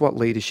that's what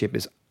leadership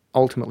is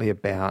ultimately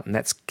about, and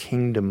that's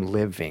kingdom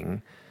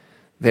living,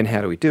 then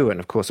how do we do it? And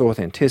of course,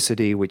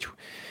 authenticity, which,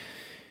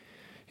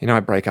 I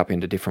break up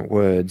into different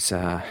words,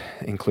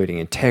 including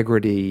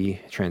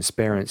integrity,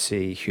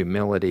 transparency,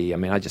 humility. I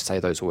mean, I just say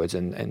those words,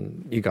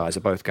 and you guys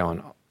are both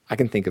going, I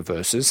can think of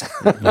verses,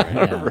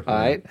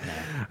 right?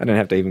 I don't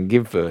have to even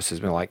give verses.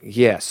 We're like,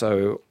 yeah,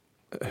 so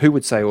who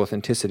would say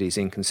authenticity is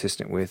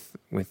inconsistent with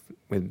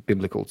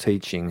biblical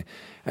teaching?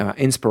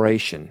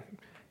 Inspiration,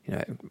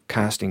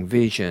 casting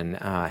vision.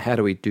 How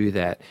do we do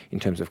that in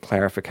terms of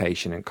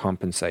clarification and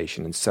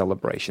compensation and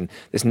celebration?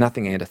 There's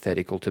nothing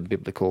antithetical to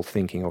biblical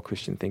thinking or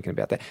Christian thinking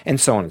about that, and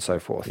so on and so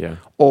forth. Yeah.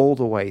 All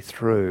the way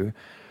through.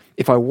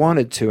 If I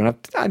wanted to, and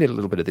I did a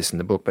little bit of this in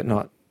the book, but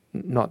not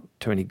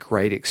to any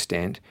great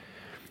extent.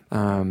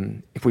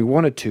 If we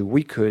wanted to,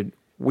 we could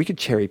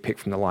cherry pick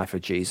from the life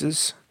of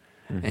Jesus.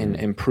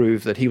 And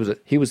prove that he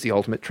was the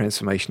ultimate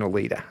transformational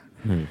leader.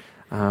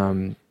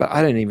 But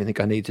I don't even think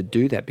I need to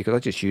do that, because I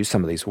just use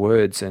some of these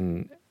words,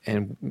 and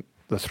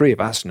the three of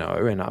us know,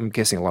 and I'm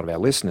guessing a lot of our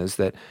listeners,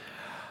 that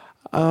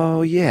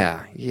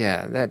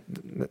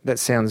that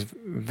sounds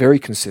very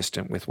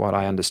consistent with what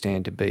I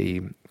understand to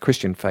be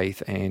Christian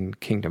faith and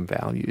kingdom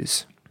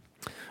values.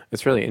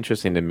 It's really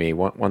interesting to me.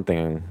 One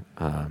thing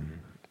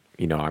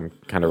I'm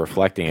kind of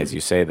reflecting as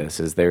you say this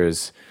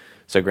is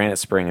So Granite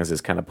Springs is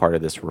kind of part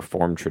of this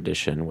Reformed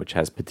tradition, which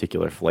has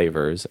particular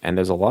flavors. And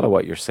there's a lot of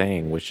what you're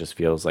saying, which just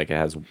feels like it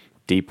has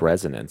deep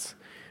resonance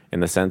in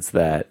the sense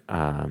that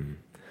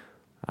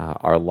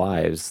our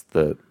lives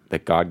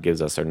that God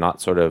gives us are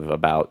not sort of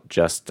about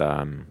just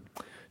kind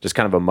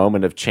of a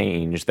moment of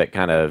change that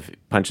kind of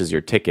punches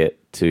your ticket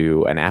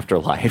to an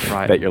afterlife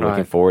that you're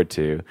looking forward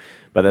to,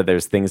 but that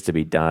there's things to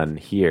be done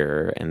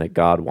here, and that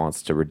God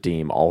wants to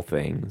redeem all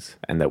things,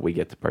 and that we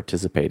get to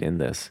participate in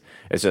this.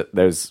 It's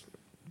just,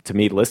 to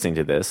me, listening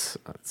to this,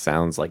 it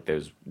sounds like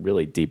there's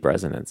really deep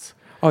resonance.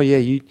 Oh yeah,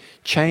 you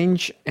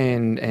change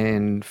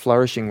and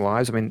flourishing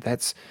lives. I mean,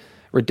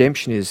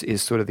 redemption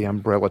is sort of the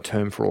umbrella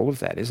term for all of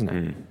that, isn't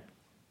it?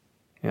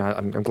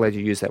 I'm glad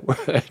you used that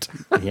word.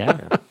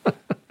 Yeah.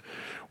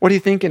 What are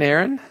you thinking,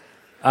 Aaron?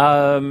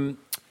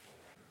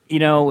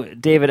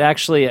 David,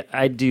 actually,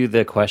 I do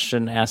the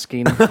question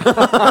asking in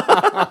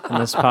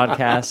this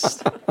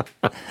podcast.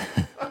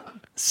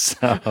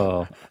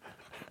 So.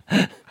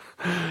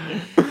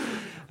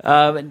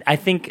 I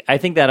think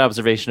that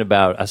observation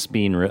about us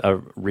being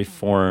a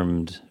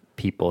reformed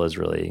people is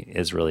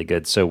really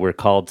good. So we're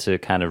called to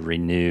kind of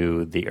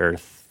renew the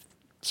earth,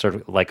 sort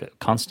of like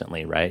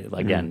constantly, right?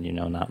 Again,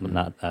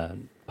 not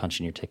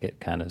punching your ticket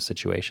kind of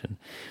situation.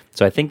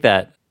 So I think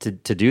that to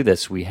do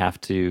this, we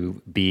have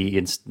to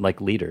be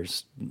like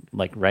leaders,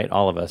 right?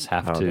 All of us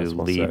have to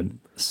lead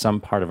some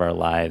part of our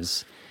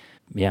lives,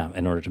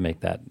 in order to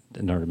make that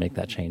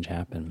change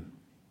happen.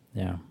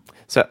 Yeah.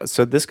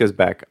 So this goes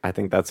back. I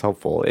think that's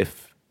helpful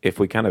if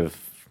we kind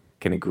of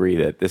can agree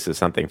that this is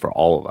something for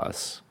all of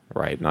us,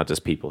 right? Not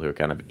just people who are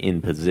kind of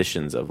in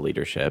positions of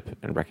leadership,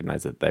 and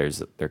recognize that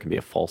there can be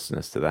a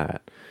falseness to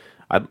that.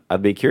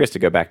 I'd be curious to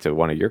go back to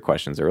one of your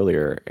questions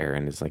earlier,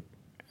 Aaron. Is like,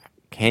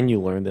 can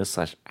you learn this?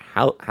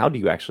 How do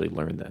you actually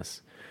learn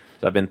this?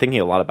 So I've been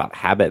thinking a lot about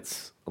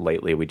habits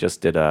lately. We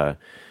just did a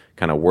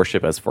kind of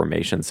worship as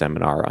formation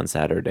seminar on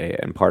Saturday,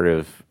 and part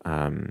of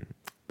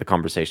the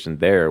conversation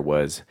there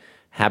was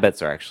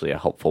habits are actually a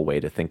helpful way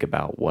to think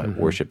about what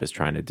worship is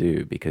trying to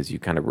do, because you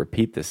kind of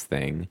repeat this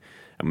thing,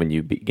 and when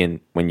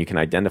you can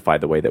identify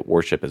the way that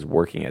worship is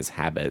working as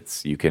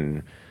habits, you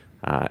can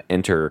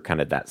enter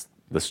kind of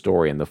the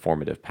story and the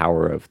formative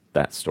power of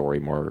that story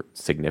more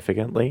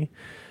significantly.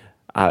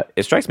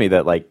 It strikes me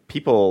that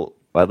people,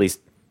 well, at least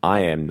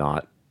I am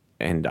not,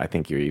 and I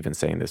think you're even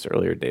saying this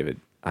earlier, David,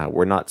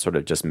 we're not sort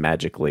of just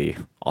magically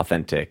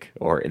authentic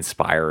or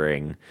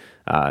inspiring.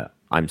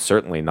 I'm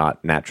certainly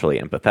not naturally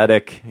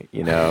empathetic,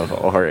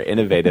 or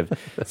innovative.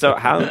 So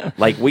how,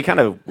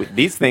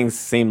 these things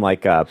seem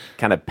like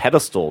kind of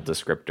pedestal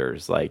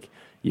descriptors. Like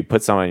you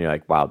put someone, you're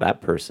like, wow,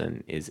 that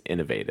person is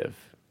innovative.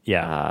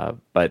 Yeah.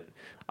 But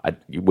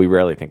we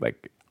rarely think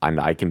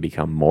I can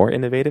become more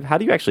innovative. How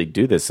do you actually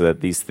do this so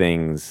that these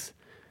things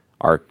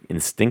are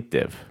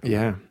instinctive?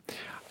 Yeah.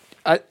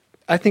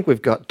 I think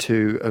we've got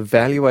to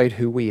evaluate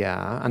who we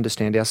are,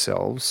 understand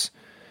ourselves,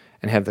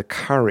 and have the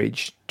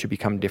courage to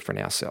become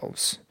different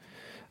ourselves.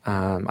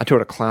 I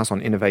taught a class on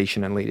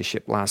innovation and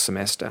leadership last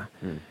semester,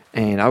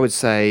 and I would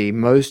say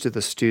most of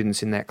the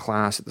students in that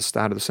class at the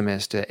start of the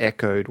semester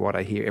echoed what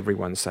I hear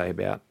everyone say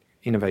about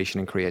innovation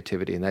and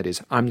creativity, and that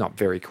is, I'm not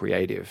very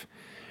creative.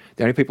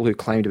 The only people who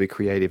claim to be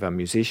creative are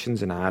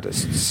musicians and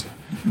artists.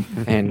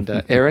 And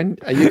Aaron,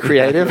 are you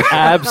creative?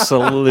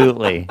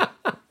 Absolutely.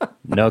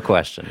 No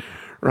question.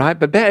 Right,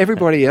 but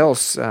everybody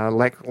else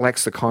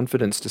lacks the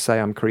confidence to say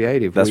I'm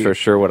creative. That's for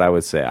sure what I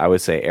would say. I would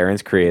say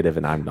Aaron's creative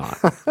and I'm not.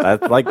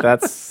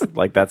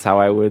 That's how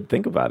I would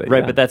think about it.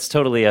 Right, yeah. but that's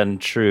totally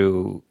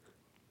untrue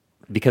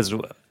because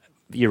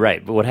you're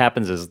right. But what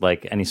happens is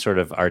like any sort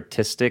of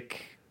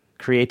artistic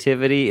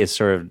creativity is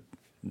sort of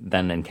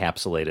then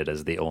encapsulated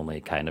as the only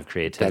kind of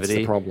creativity. That's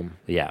the problem.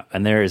 Yeah,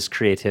 and there is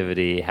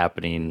creativity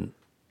happening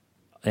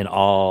in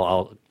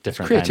all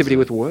different creativity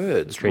kinds with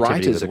words.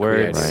 creativity Writers with are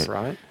words. creative,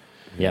 right?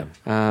 Yeah.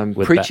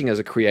 With Preaching as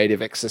a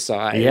creative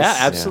exercise. Yeah,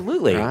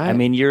 absolutely. Right? I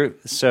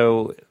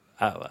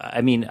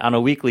mean, on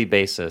a weekly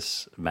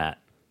basis, Matt,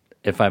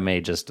 if I may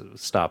just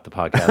stop the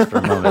podcast for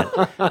a moment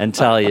and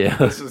tell you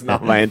This is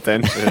not my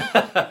intention.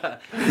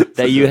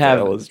 that you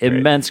have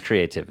immense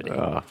creativity.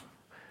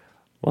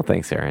 Well,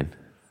 thanks, Aaron.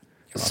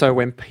 So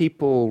when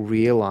people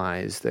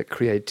realize that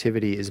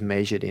creativity is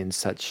measured in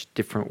such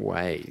different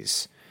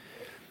ways,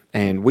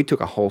 and we took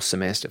a whole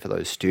semester for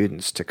those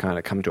students to kind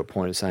of come to a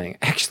point of saying,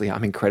 actually,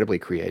 I'm incredibly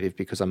creative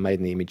because I'm made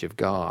in the image of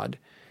God,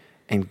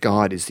 and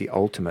God is the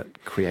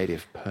ultimate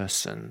creative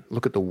person.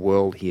 Look at the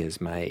world he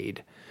has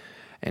made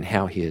and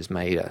how he has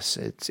made us.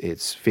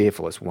 It's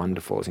fearful, it's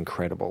wonderful, it's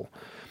incredible.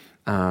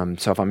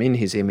 So if I'm in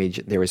his image,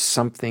 there is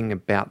something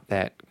about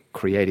that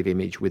creative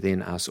image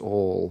within us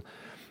all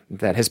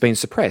that has been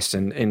suppressed.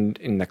 And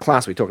in the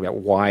class, we talked about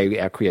why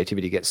our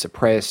creativity gets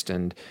suppressed.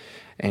 And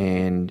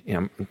you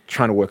know, I'm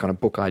trying to work on a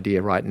book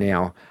idea right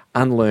now,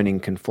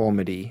 Unlearning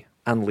Conformity,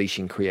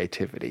 Unleashing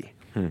Creativity.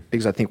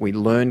 Because I think we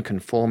learn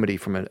conformity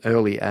from an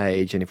early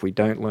age, and if we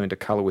don't learn to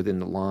colour within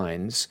the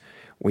lines,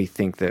 we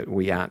think that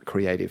we aren't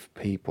creative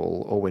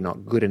people or we're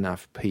not good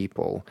enough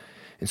people.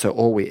 And so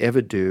all we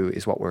ever do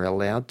is what we're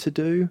allowed to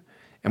do,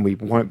 and we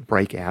won't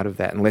break out of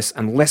that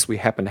unless we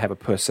happen to have a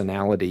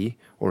personality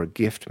or a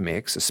gift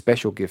mix, a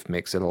special gift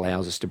mix that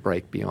allows us to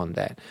break beyond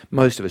that.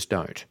 Most of us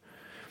don't.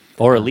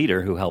 Or a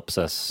leader who helps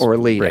us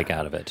break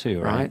out of it too,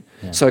 right?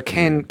 Yeah. So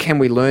can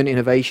we learn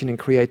innovation and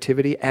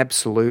creativity?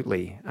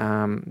 Absolutely.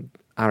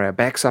 Are our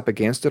backs up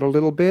against it a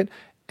little bit?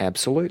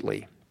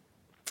 Absolutely.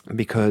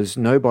 Because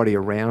nobody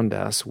around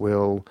us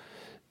will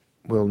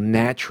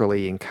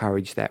naturally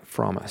encourage that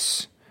from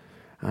us.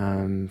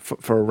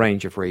 For a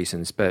range of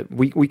reasons, but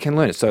we can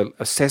learn it. So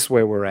assess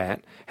where we're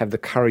at, have the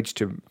courage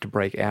to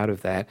break out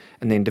of that,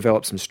 and then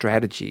develop some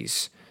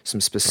strategies, some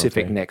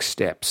specific next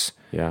steps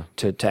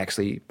to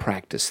actually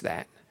practice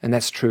that. And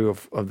that's true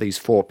of these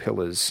 4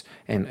 pillars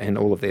and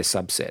all of their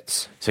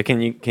subsets. So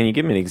can you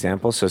give me an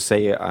example? So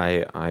say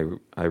I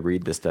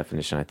read this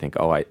definition, I think,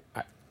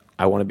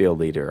 I want to be a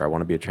leader. I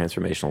want to be a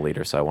transformational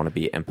leader, so I want to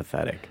be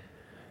empathetic.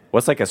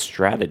 What's like a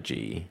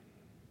strategy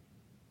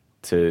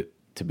to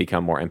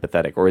become more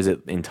empathetic, or is it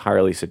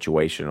entirely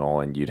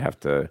situational and we'd have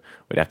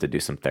to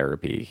do some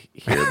therapy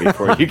here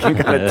before you can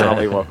kind of tell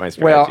me what my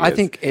strategy Well, I is?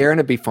 think Aaron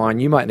would be fine.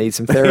 You might need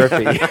some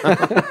therapy.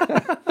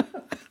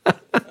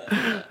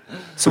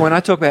 So when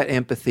I talk about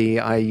empathy,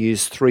 I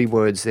use 3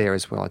 words there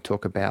as well. I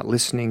talk about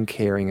listening,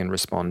 caring, and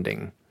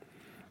responding.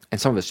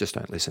 And some of us just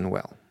don't listen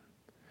well.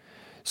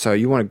 So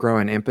you want to grow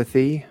in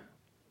empathy,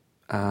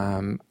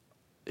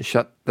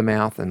 shut the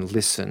mouth and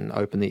listen,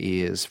 open the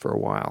ears for a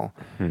while.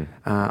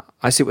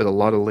 I sit with a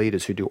lot of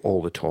leaders who do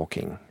all the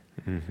talking.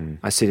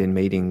 I sit in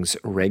meetings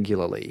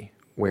regularly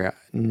where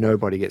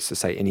nobody gets to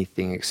say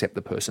anything except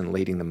the person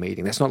leading the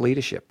meeting. That's not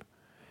leadership.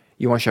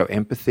 You want to show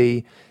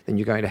empathy, then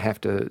you're going to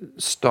have to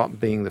stop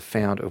being the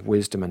fount of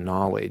wisdom and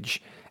knowledge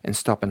and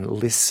stop and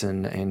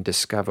listen and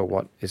discover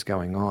what is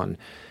going on.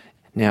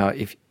 Now,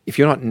 if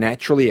you're not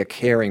naturally a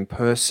caring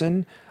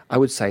person, I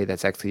would say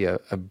that's actually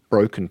a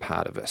broken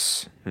part of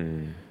us.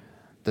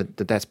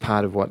 That's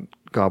part of what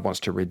God wants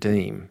to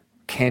redeem.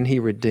 Can he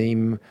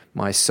redeem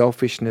my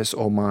selfishness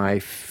or my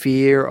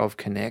fear of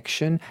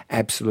connection?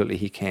 Absolutely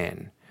he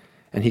can.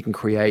 And he can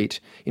create,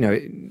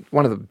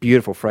 one of the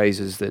beautiful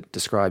phrases that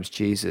describes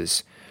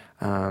Jesus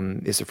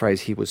is the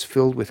phrase, he was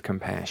filled with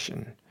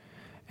compassion.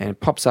 And it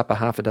pops up a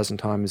half a dozen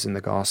times in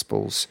the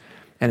Gospels.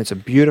 And it's a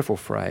beautiful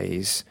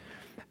phrase.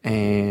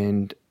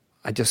 And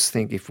I just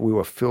think if we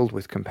were filled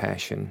with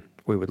compassion,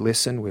 we would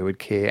listen, we would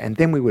care, and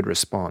then we would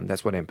respond.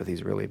 That's what empathy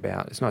is really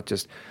about. It's not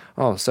just,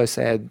 oh, so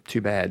sad,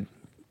 too bad.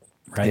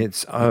 Right.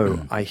 It's,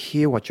 I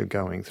hear what you're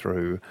going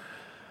through.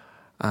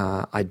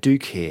 I do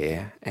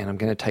care, and I'm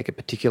going to take a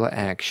particular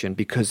action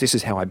because this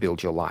is how I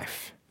build your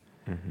life.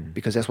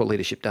 Because that's what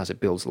leadership does. It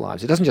builds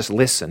lives. It doesn't just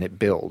listen, it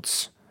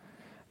builds.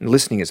 And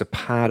listening is a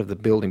part of the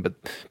building,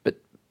 but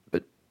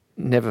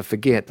never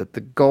forget that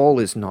the goal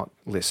is not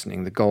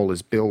listening, the goal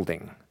is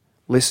building.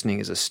 Listening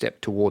is a step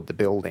toward the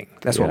building.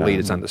 That's what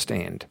leaders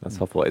understand. That's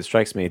helpful. It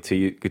strikes me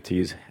to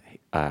use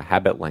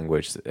habit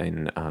language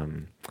in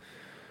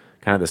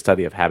kind of the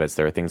study of habits.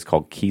 There are things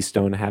called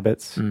keystone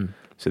habits.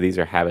 So these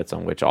are habits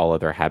on which all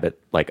other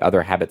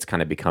habits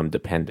kind of become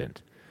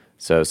dependent.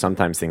 So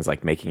sometimes things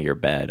like making your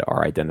bed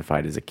are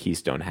identified as a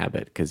keystone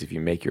habit because if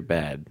you make your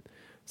bed,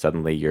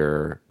 suddenly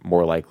you're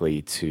more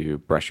likely to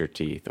brush your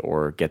teeth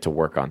or get to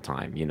work on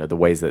time. The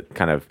ways that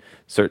kind of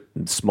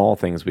certain small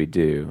things we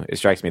do. It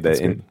strikes me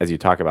that as you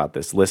talk about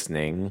this,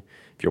 listening,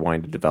 if you're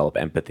wanting to develop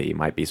empathy,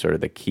 might be sort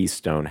of the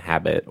keystone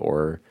habit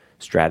or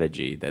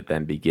strategy that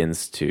then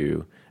begins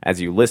to,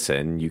 as you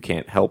listen, you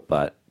can't help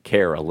but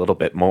care a little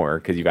bit more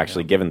because you've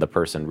actually given the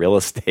person real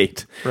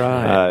estate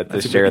to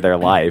share their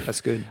life.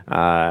 That's good.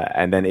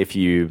 And then if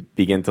you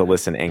begin to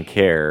listen and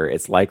care,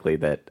 it's likely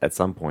that at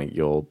some point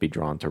you'll be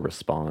drawn to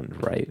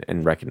respond, right?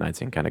 And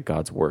recognizing kind of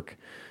God's work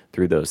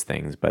through those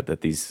things, but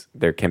that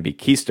there can be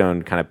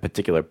keystone kind of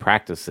particular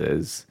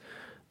practices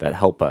that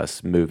help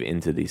us move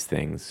into these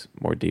things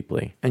more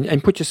deeply.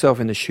 And put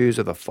yourself in the shoes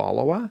of the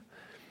follower.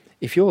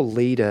 If your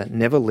leader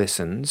never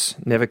listens,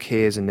 never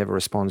cares, and never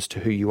responds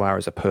to who you are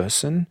as a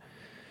person,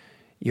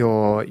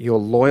 your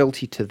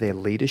loyalty to their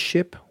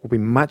leadership will be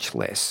much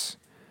less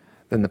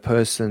than the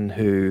person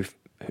who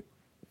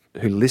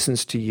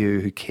listens to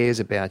you, who cares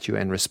about you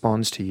and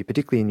responds to you,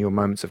 particularly in your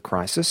moments of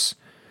crisis,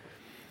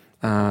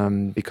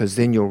 because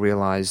then you'll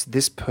realize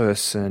this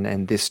person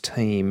and this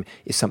team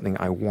is something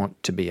I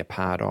want to be a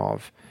part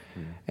of.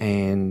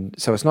 And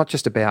so it's not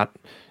just about,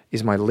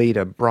 is my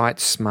leader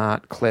bright,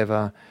 smart,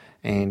 clever,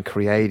 and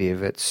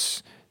creative?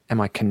 It's,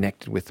 am I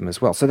connected with them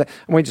as well? So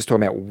we're just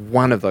talking about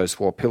one of those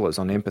 4 pillars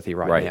on empathy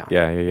right now.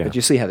 Yeah. But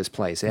you see how this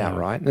plays out,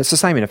 right? And it's the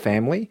same in a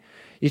family.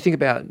 You think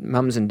about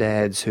mums and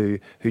dads who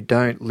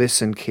don't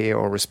listen, care,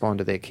 or respond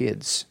to their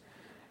kids,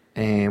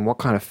 and what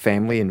kind of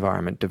family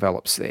environment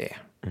develops there,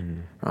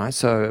 right?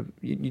 So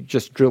you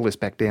just drill this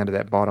back down to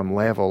that bottom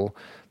level.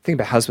 Think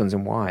about husbands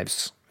and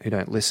wives who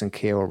don't listen,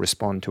 care, or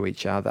respond to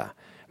each other.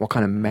 What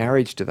kind of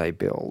marriage do they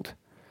build?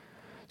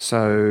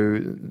 So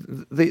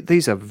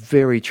these are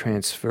very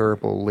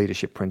transferable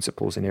leadership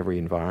principles in every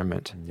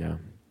environment. Yeah,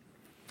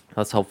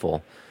 that's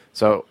helpful.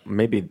 So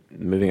maybe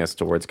moving us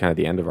towards kind of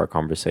the end of our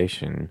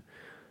conversation,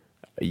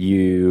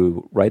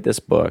 you write this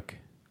book,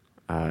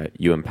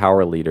 you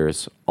empower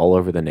leaders all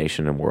over the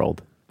nation and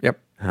world. Yep.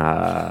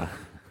 To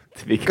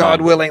become,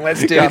 God willing,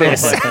 let's do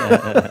this.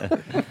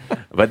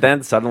 But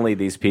then suddenly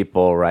these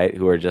people, right,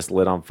 who are just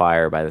lit on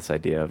fire by this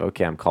idea of,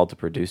 okay, I'm called to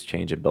produce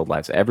change and build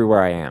lives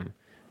everywhere I am.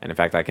 And in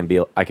fact, I can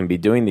be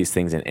doing these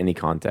things in any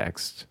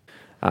context.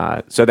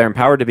 So they're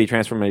empowered to be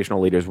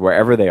transformational leaders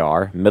wherever they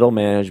are, middle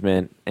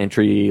management,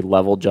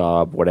 entry-level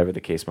job, whatever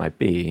the case might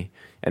be.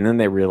 And then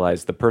they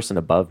realize the person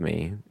above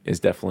me is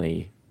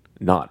definitely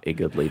not a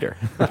good leader.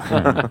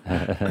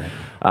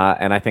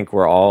 And I think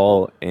we're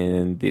all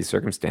in these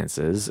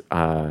circumstances.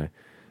 There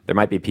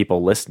might be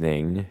people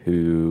listening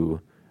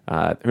who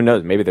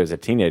knows, maybe there's a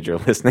teenager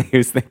listening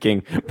who's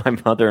thinking, my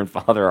mother and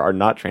father are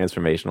not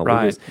transformational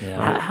leaders.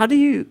 Yeah.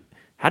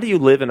 How do you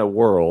live in a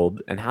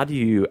world, and how do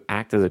you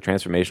act as a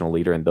transformational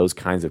leader in those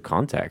kinds of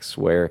contexts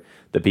where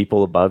the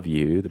people above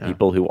you, the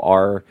people who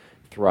are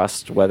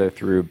thrust, whether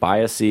through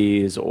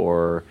biases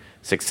or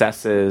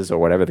successes or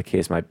whatever the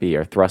case might be,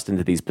 are thrust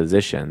into these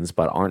positions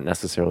but aren't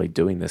necessarily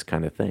doing this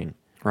kind of thing?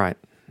 Right.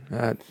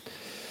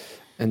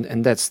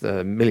 And that's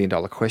the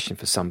million-dollar question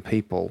for some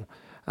people.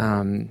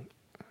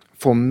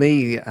 For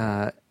me,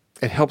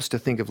 it helps to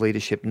think of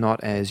leadership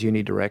not as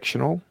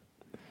unidirectional.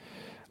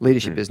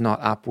 Leadership is not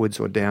upwards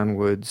or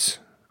downwards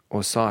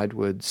or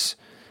sidewards.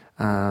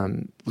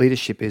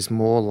 Leadership is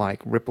more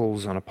like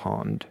ripples on a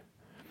pond.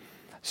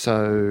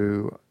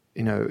 So,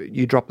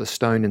 you drop the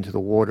stone into the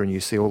water and you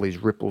see all these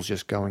ripples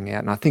just going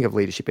out. And I think of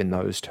leadership in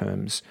those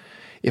terms.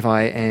 If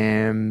I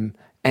am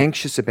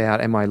anxious about,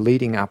 am I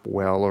leading up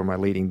well or am I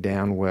leading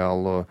down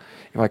well? Or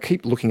if I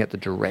keep looking at the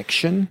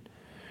direction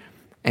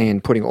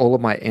and putting all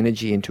of my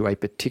energy into a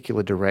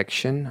particular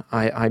direction,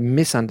 I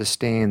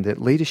misunderstand that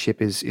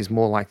leadership is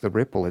more like the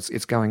ripple.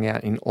 It's going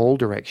out in all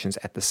directions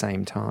at the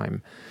same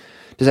time.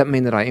 Does that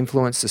mean that I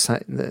influence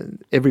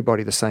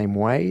everybody the same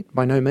way?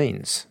 By no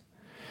means.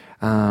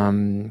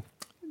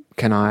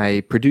 Can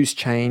I produce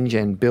change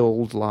and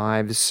build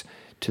lives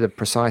to the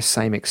precise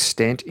same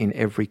extent in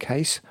every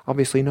case?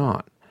 Obviously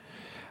not.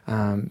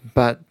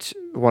 But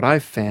what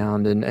I've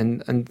found,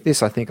 and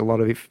this I think a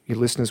lot of your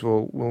listeners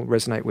will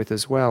resonate with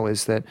as well,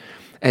 is that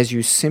as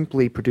you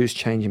simply produce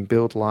change and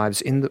build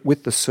lives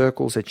with the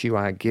circles that you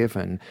are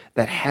given,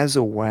 that has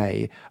a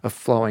way of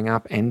flowing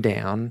up and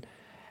down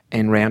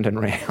and round and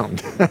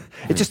round.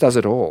 It just does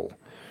it all.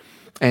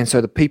 And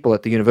so the people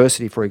at the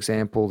university, for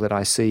example, that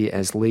I see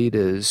as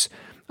leaders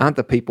aren't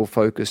the people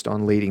focused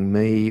on leading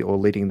me or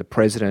leading the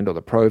president or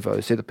the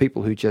provost. They're the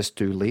people who just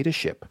do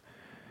leadership.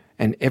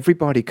 And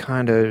everybody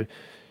kind of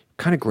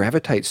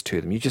gravitates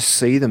to them. You just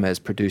see them as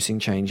producing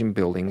change and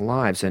building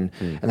lives. And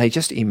they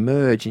just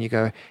emerge, and you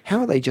go, how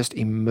are they just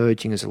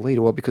emerging as a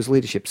leader? Well, because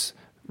leadership's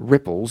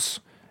ripples.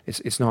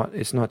 It's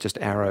not just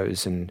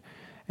arrows and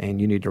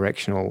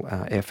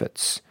unidirectional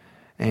efforts.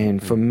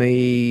 And for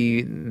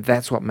me,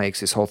 that's what makes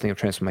this whole thing of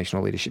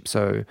transformational leadership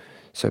so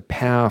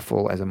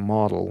powerful as a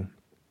model,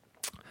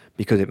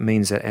 because it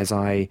means that as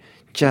I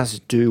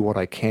just do what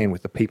I can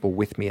with the people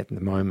with me at the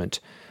moment,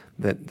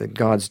 that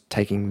God's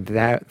taking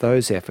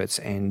those efforts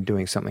and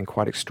doing something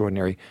quite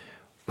extraordinary,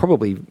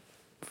 probably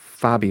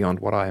far beyond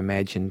what I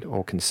imagined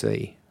or can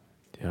see.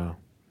 Yeah.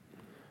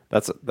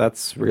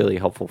 That's really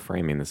helpful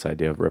framing, this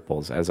idea of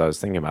ripples. As I was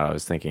thinking about it, I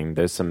was thinking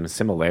there's some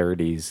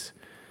similarities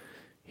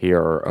here,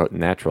 or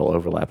natural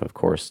overlap, of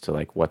course, to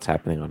like what's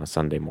happening on a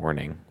Sunday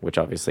morning, which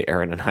obviously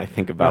Aaron and I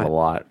think about a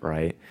lot,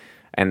 right?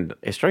 And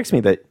it strikes me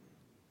that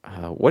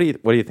what do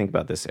you think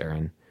about this,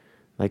 Aaron?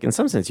 Like, in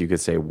some sense, you could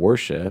say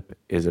worship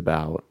is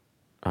about,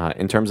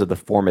 in terms of the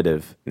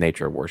formative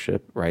nature of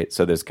worship, right?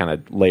 So there's kind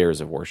of layers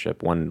of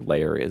worship. One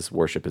layer is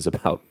worship is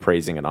about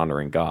praising and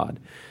honoring God.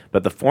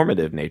 But the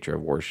formative nature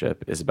of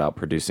worship is about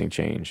producing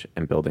change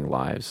and building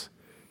lives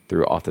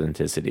through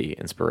authenticity,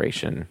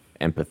 inspiration,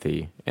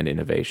 empathy, and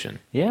innovation.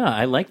 Yeah,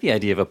 I like the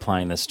idea of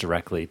applying this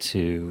directly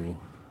to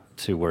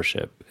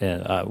worship,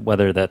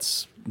 whether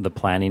that's the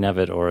planning of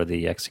it or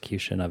the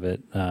execution of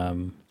it.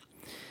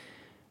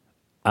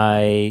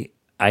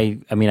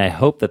 I mean, I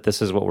hope that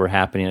this is what we're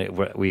happening.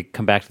 We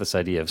come back to this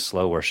idea of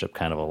slow worship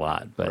kind of a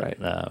lot, but Right.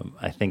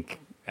 I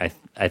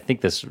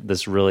think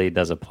this really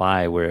does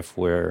apply. Where if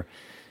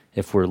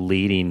we're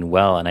leading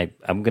well, and I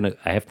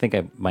think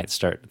I might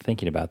start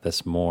thinking about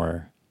this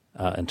more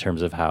in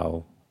terms of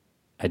how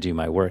I do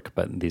my work,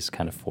 but these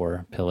kind of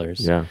 4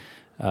 pillars. Yeah.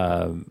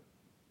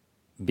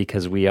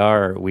 Because we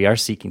are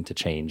seeking to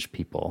change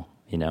people,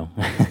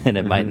 and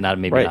it might not,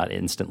 maybe Right. not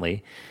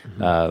instantly,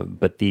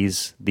 but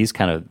these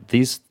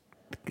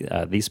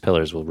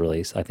pillars will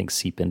really, I think,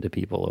 seep into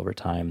people over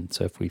time.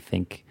 So if we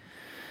think,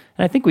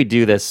 and I think we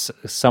do this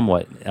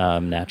somewhat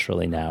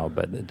naturally now,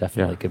 but it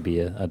definitely could be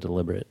a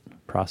deliberate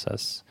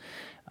process.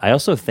 I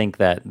also think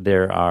that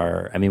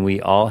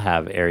we all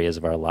have areas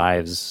of our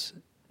lives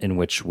in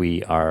which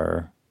we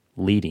are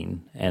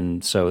leading.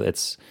 And so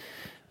it's,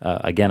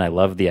 again, I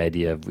love the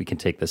idea of we can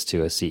take this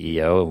to a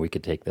CEO and we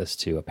could take this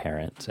to a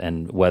parent.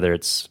 And whether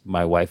it's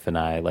my wife and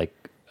I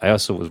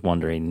also was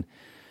wondering,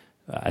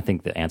 I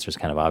think the answer is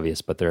kind of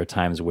obvious, but there are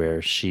times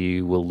where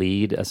she will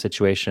lead a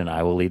situation and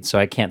I will lead. So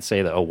I can't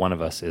say that, one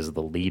of us is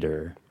the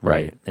leader,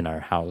 right, in our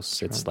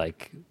house. It's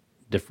like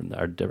different.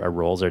 Our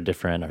roles are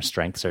different. Our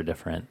strengths are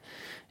different.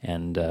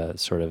 And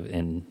sort of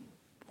in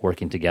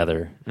working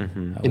together.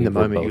 In the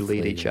moment, you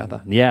lead each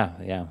other. Yeah,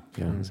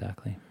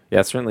 exactly.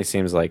 Yeah, it certainly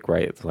seems like,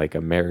 right, like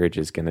a marriage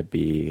is going to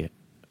be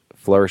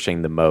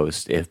flourishing the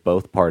most if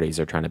both parties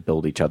are trying to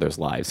build each other's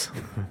lives.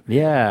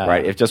 Yeah.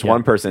 Right? If just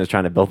one person is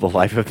trying to build the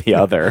life of the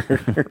other,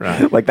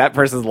 like that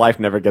person's life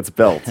never gets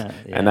built.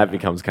 And that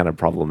becomes kind of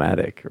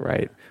problematic,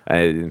 right?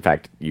 In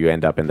fact, you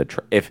end up in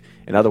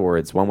in other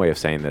words, one way of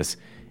saying this,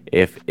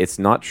 if it's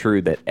not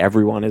true that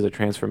everyone is a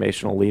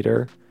transformational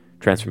leader,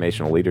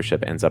 transformational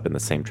leadership ends up in the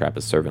same trap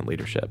as servant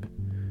leadership,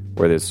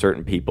 where there's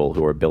certain people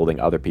who are building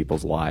other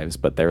people's lives,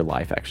 but their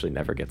life actually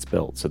never gets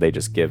built. So they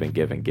just give and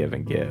give and give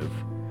and give.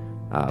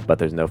 But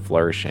there's no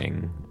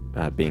flourishing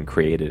being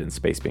created and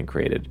space being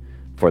created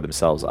for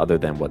themselves other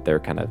than what they're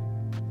kind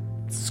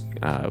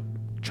of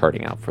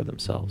charting out for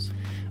themselves.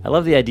 I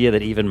love the idea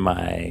that even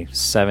my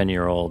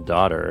 7-year-old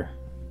daughter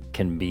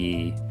can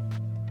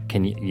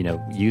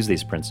use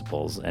these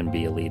principles and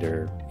be a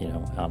leader,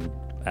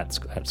 at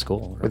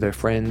school. With their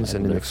friends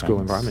and in the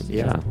school environment.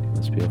 Yeah.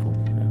 That's beautiful.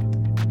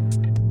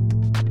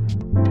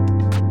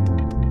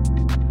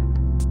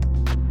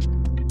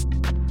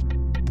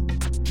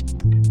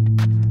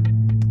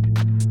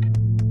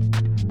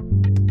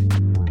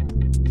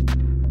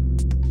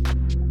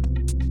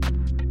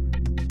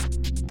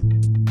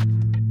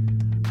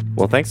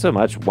 Well, thanks so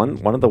much.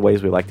 One of the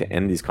ways we like to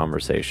end these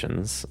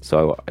conversations,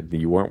 so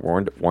you weren't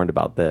warned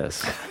about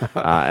this,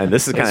 and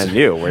this is kind of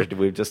new.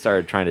 We've just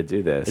started trying to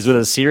do this. Is with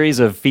a series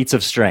of feats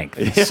of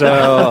strength.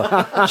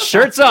 So,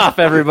 shirts off,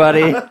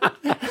 everybody.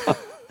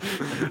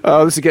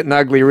 Oh, this is getting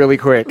ugly really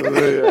quick.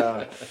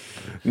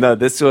 No,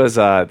 this was.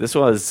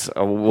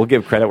 We'll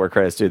give credit where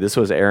credit's due. This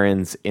was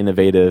Aaron's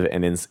innovative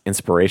and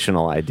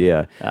inspirational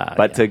idea.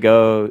 To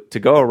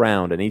go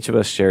around and each of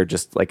us share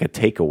just like a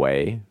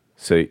takeaway.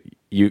 So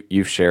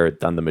you've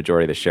done the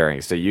majority of the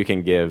sharing. So you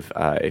can give,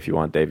 if you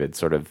want, David,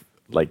 sort of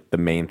like the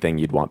main thing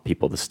you'd want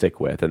people to stick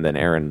with, and then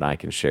Aaron and I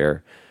can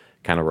share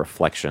kind of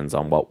reflections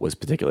on what was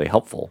particularly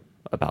helpful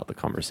about the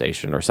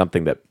conversation or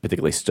something that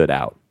particularly stood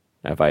out.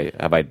 Have I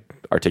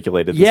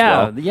articulated this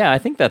well? Yeah, I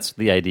think that's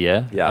the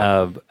idea.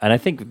 Yeah. And I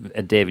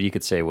think, David, you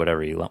could say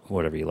whatever you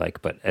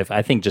like, but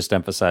I think just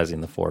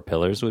emphasizing the 4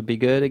 pillars would be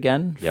good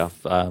again. Yeah.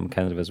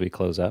 Kind of as we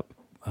close up.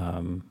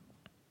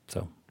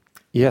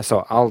 Yeah,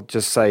 so I'll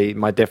just say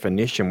my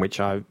definition, which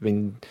I've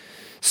been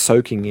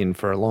soaking in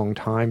for a long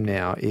time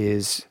now,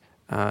 is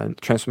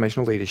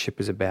transformational leadership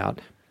is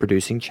about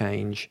producing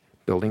change,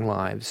 building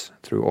lives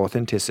through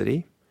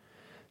authenticity,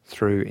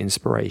 through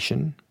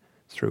inspiration,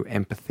 through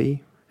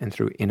empathy, and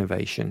through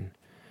innovation.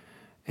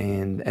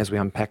 And as we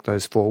unpack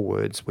those 4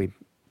 words, we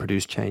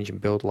produce change and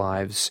build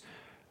lives,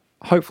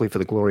 hopefully for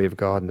the glory of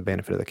God and the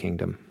benefit of the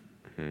kingdom.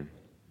 Mm-hmm.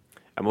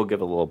 And we'll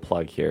give a little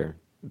plug here.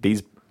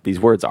 These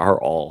words are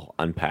all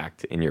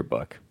unpacked in your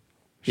book,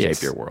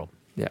 Shape Your World.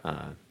 Yeah.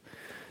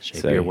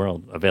 Shape Your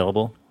World.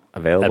 Available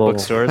at Available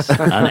bookstores,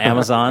 on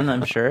Amazon,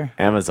 I'm sure.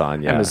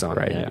 Amazon, yeah. Amazon,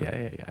 right. yeah.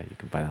 Yeah. You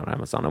can find it on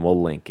Amazon. And we'll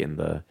link in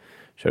the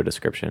show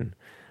description.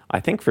 I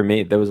think for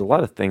me, there was a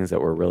lot of things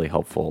that were really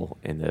helpful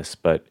in this,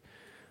 but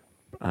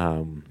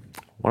one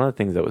of the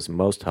things that was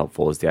most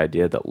helpful is the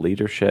idea that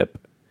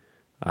leadership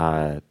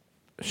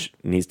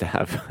needs to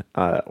have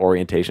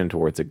orientation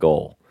towards a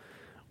goal,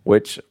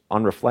 which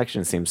on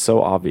reflection seems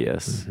so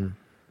obvious.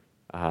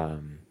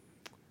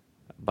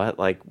 But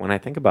like when I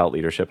think about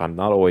leadership, I'm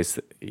not always,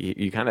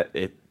 you kind of,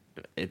 it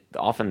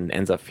often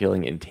ends up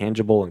feeling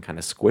intangible and kind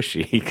of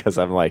squishy because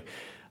I'm like,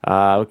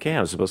 okay,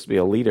 I'm supposed to be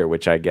a leader,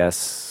 which I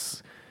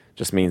guess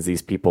just means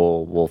these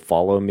people will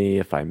follow me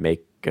if I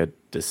make a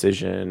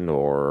decision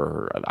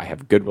or I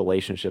have good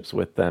relationships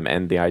with them.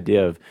 And the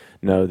idea of,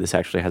 no, this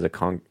actually has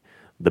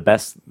the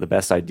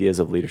best ideas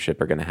of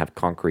leadership are going to have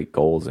concrete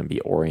goals and be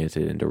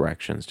oriented in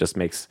directions just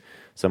makes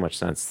so much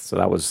sense. So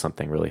that was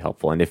something really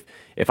helpful. And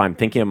if I'm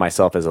thinking of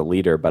myself as a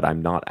leader, but I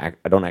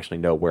don't actually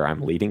know where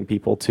I'm leading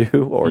people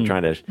to or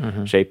trying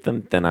to shape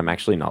them, then I'm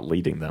actually not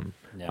leading them.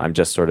 Yeah. I'm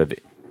just sort of,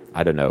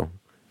 I don't know,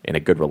 in a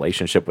good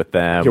relationship with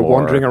them. You're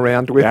wandering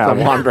around with them.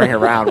 Yeah, wandering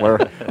around.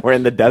 We're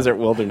in the desert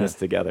wilderness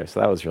together. So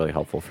that was really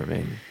helpful for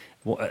me.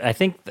 Well, I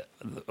think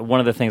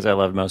one of the things I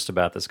love most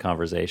about this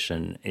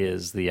conversation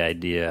is the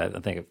idea, I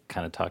think I've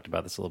kind of talked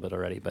about this a little bit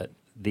already, but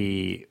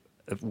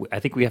I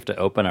think we have to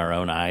open our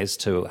own eyes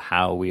to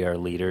how we are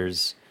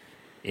leaders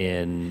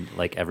in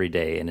like every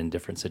day and in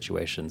different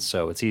situations.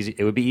 So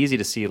it would be easy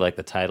to see like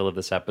the title of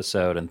this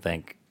episode and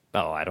think,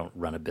 oh, I don't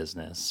run a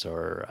business,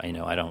 or,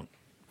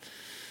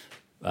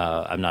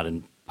 I'm not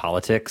in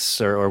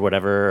politics or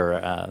whatever,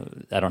 or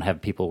I don't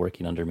have people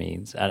working under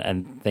me,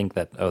 and think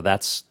that, oh,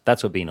 that's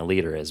what being a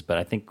leader is. But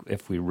I think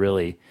if we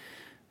really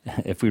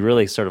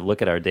sort of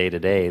look at our day to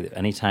day,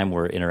 anytime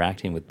we're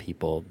interacting with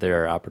people,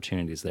 there are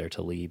opportunities there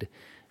to lead,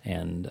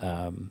 and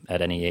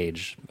at any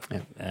age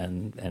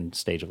and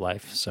stage of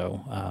life.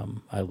 So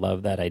I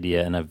love that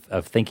idea and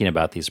of thinking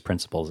about these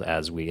principles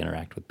as we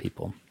interact with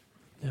people.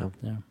 Yeah.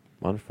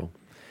 Wonderful.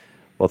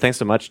 Well, thanks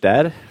so much,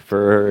 Dad,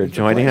 for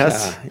joining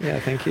us. Yeah,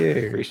 thank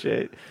you.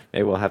 Appreciate it.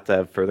 Maybe we'll have to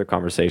have further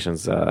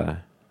conversations.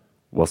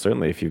 Well,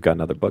 certainly if you've got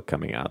another book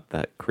coming out,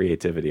 that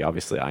creativity,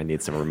 obviously I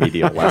need some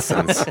remedial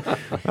lessons.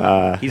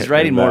 He's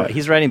writing more.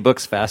 He's writing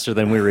books faster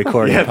than we're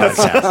recording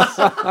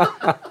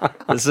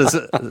podcasts. This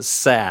is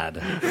sad.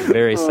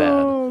 Very sad.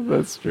 Oh,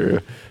 that's true.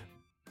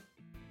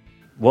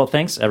 Well,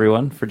 thanks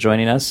everyone for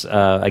joining us.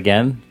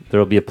 Again, there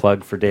will be a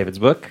plug for David's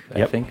book,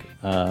 I think,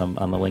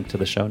 on the link to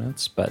the show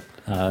notes. But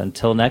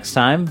until next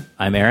time,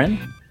 I'm Aaron.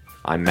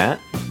 I'm Matt.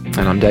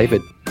 And I'm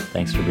David.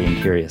 Thanks for being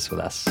curious with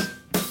us.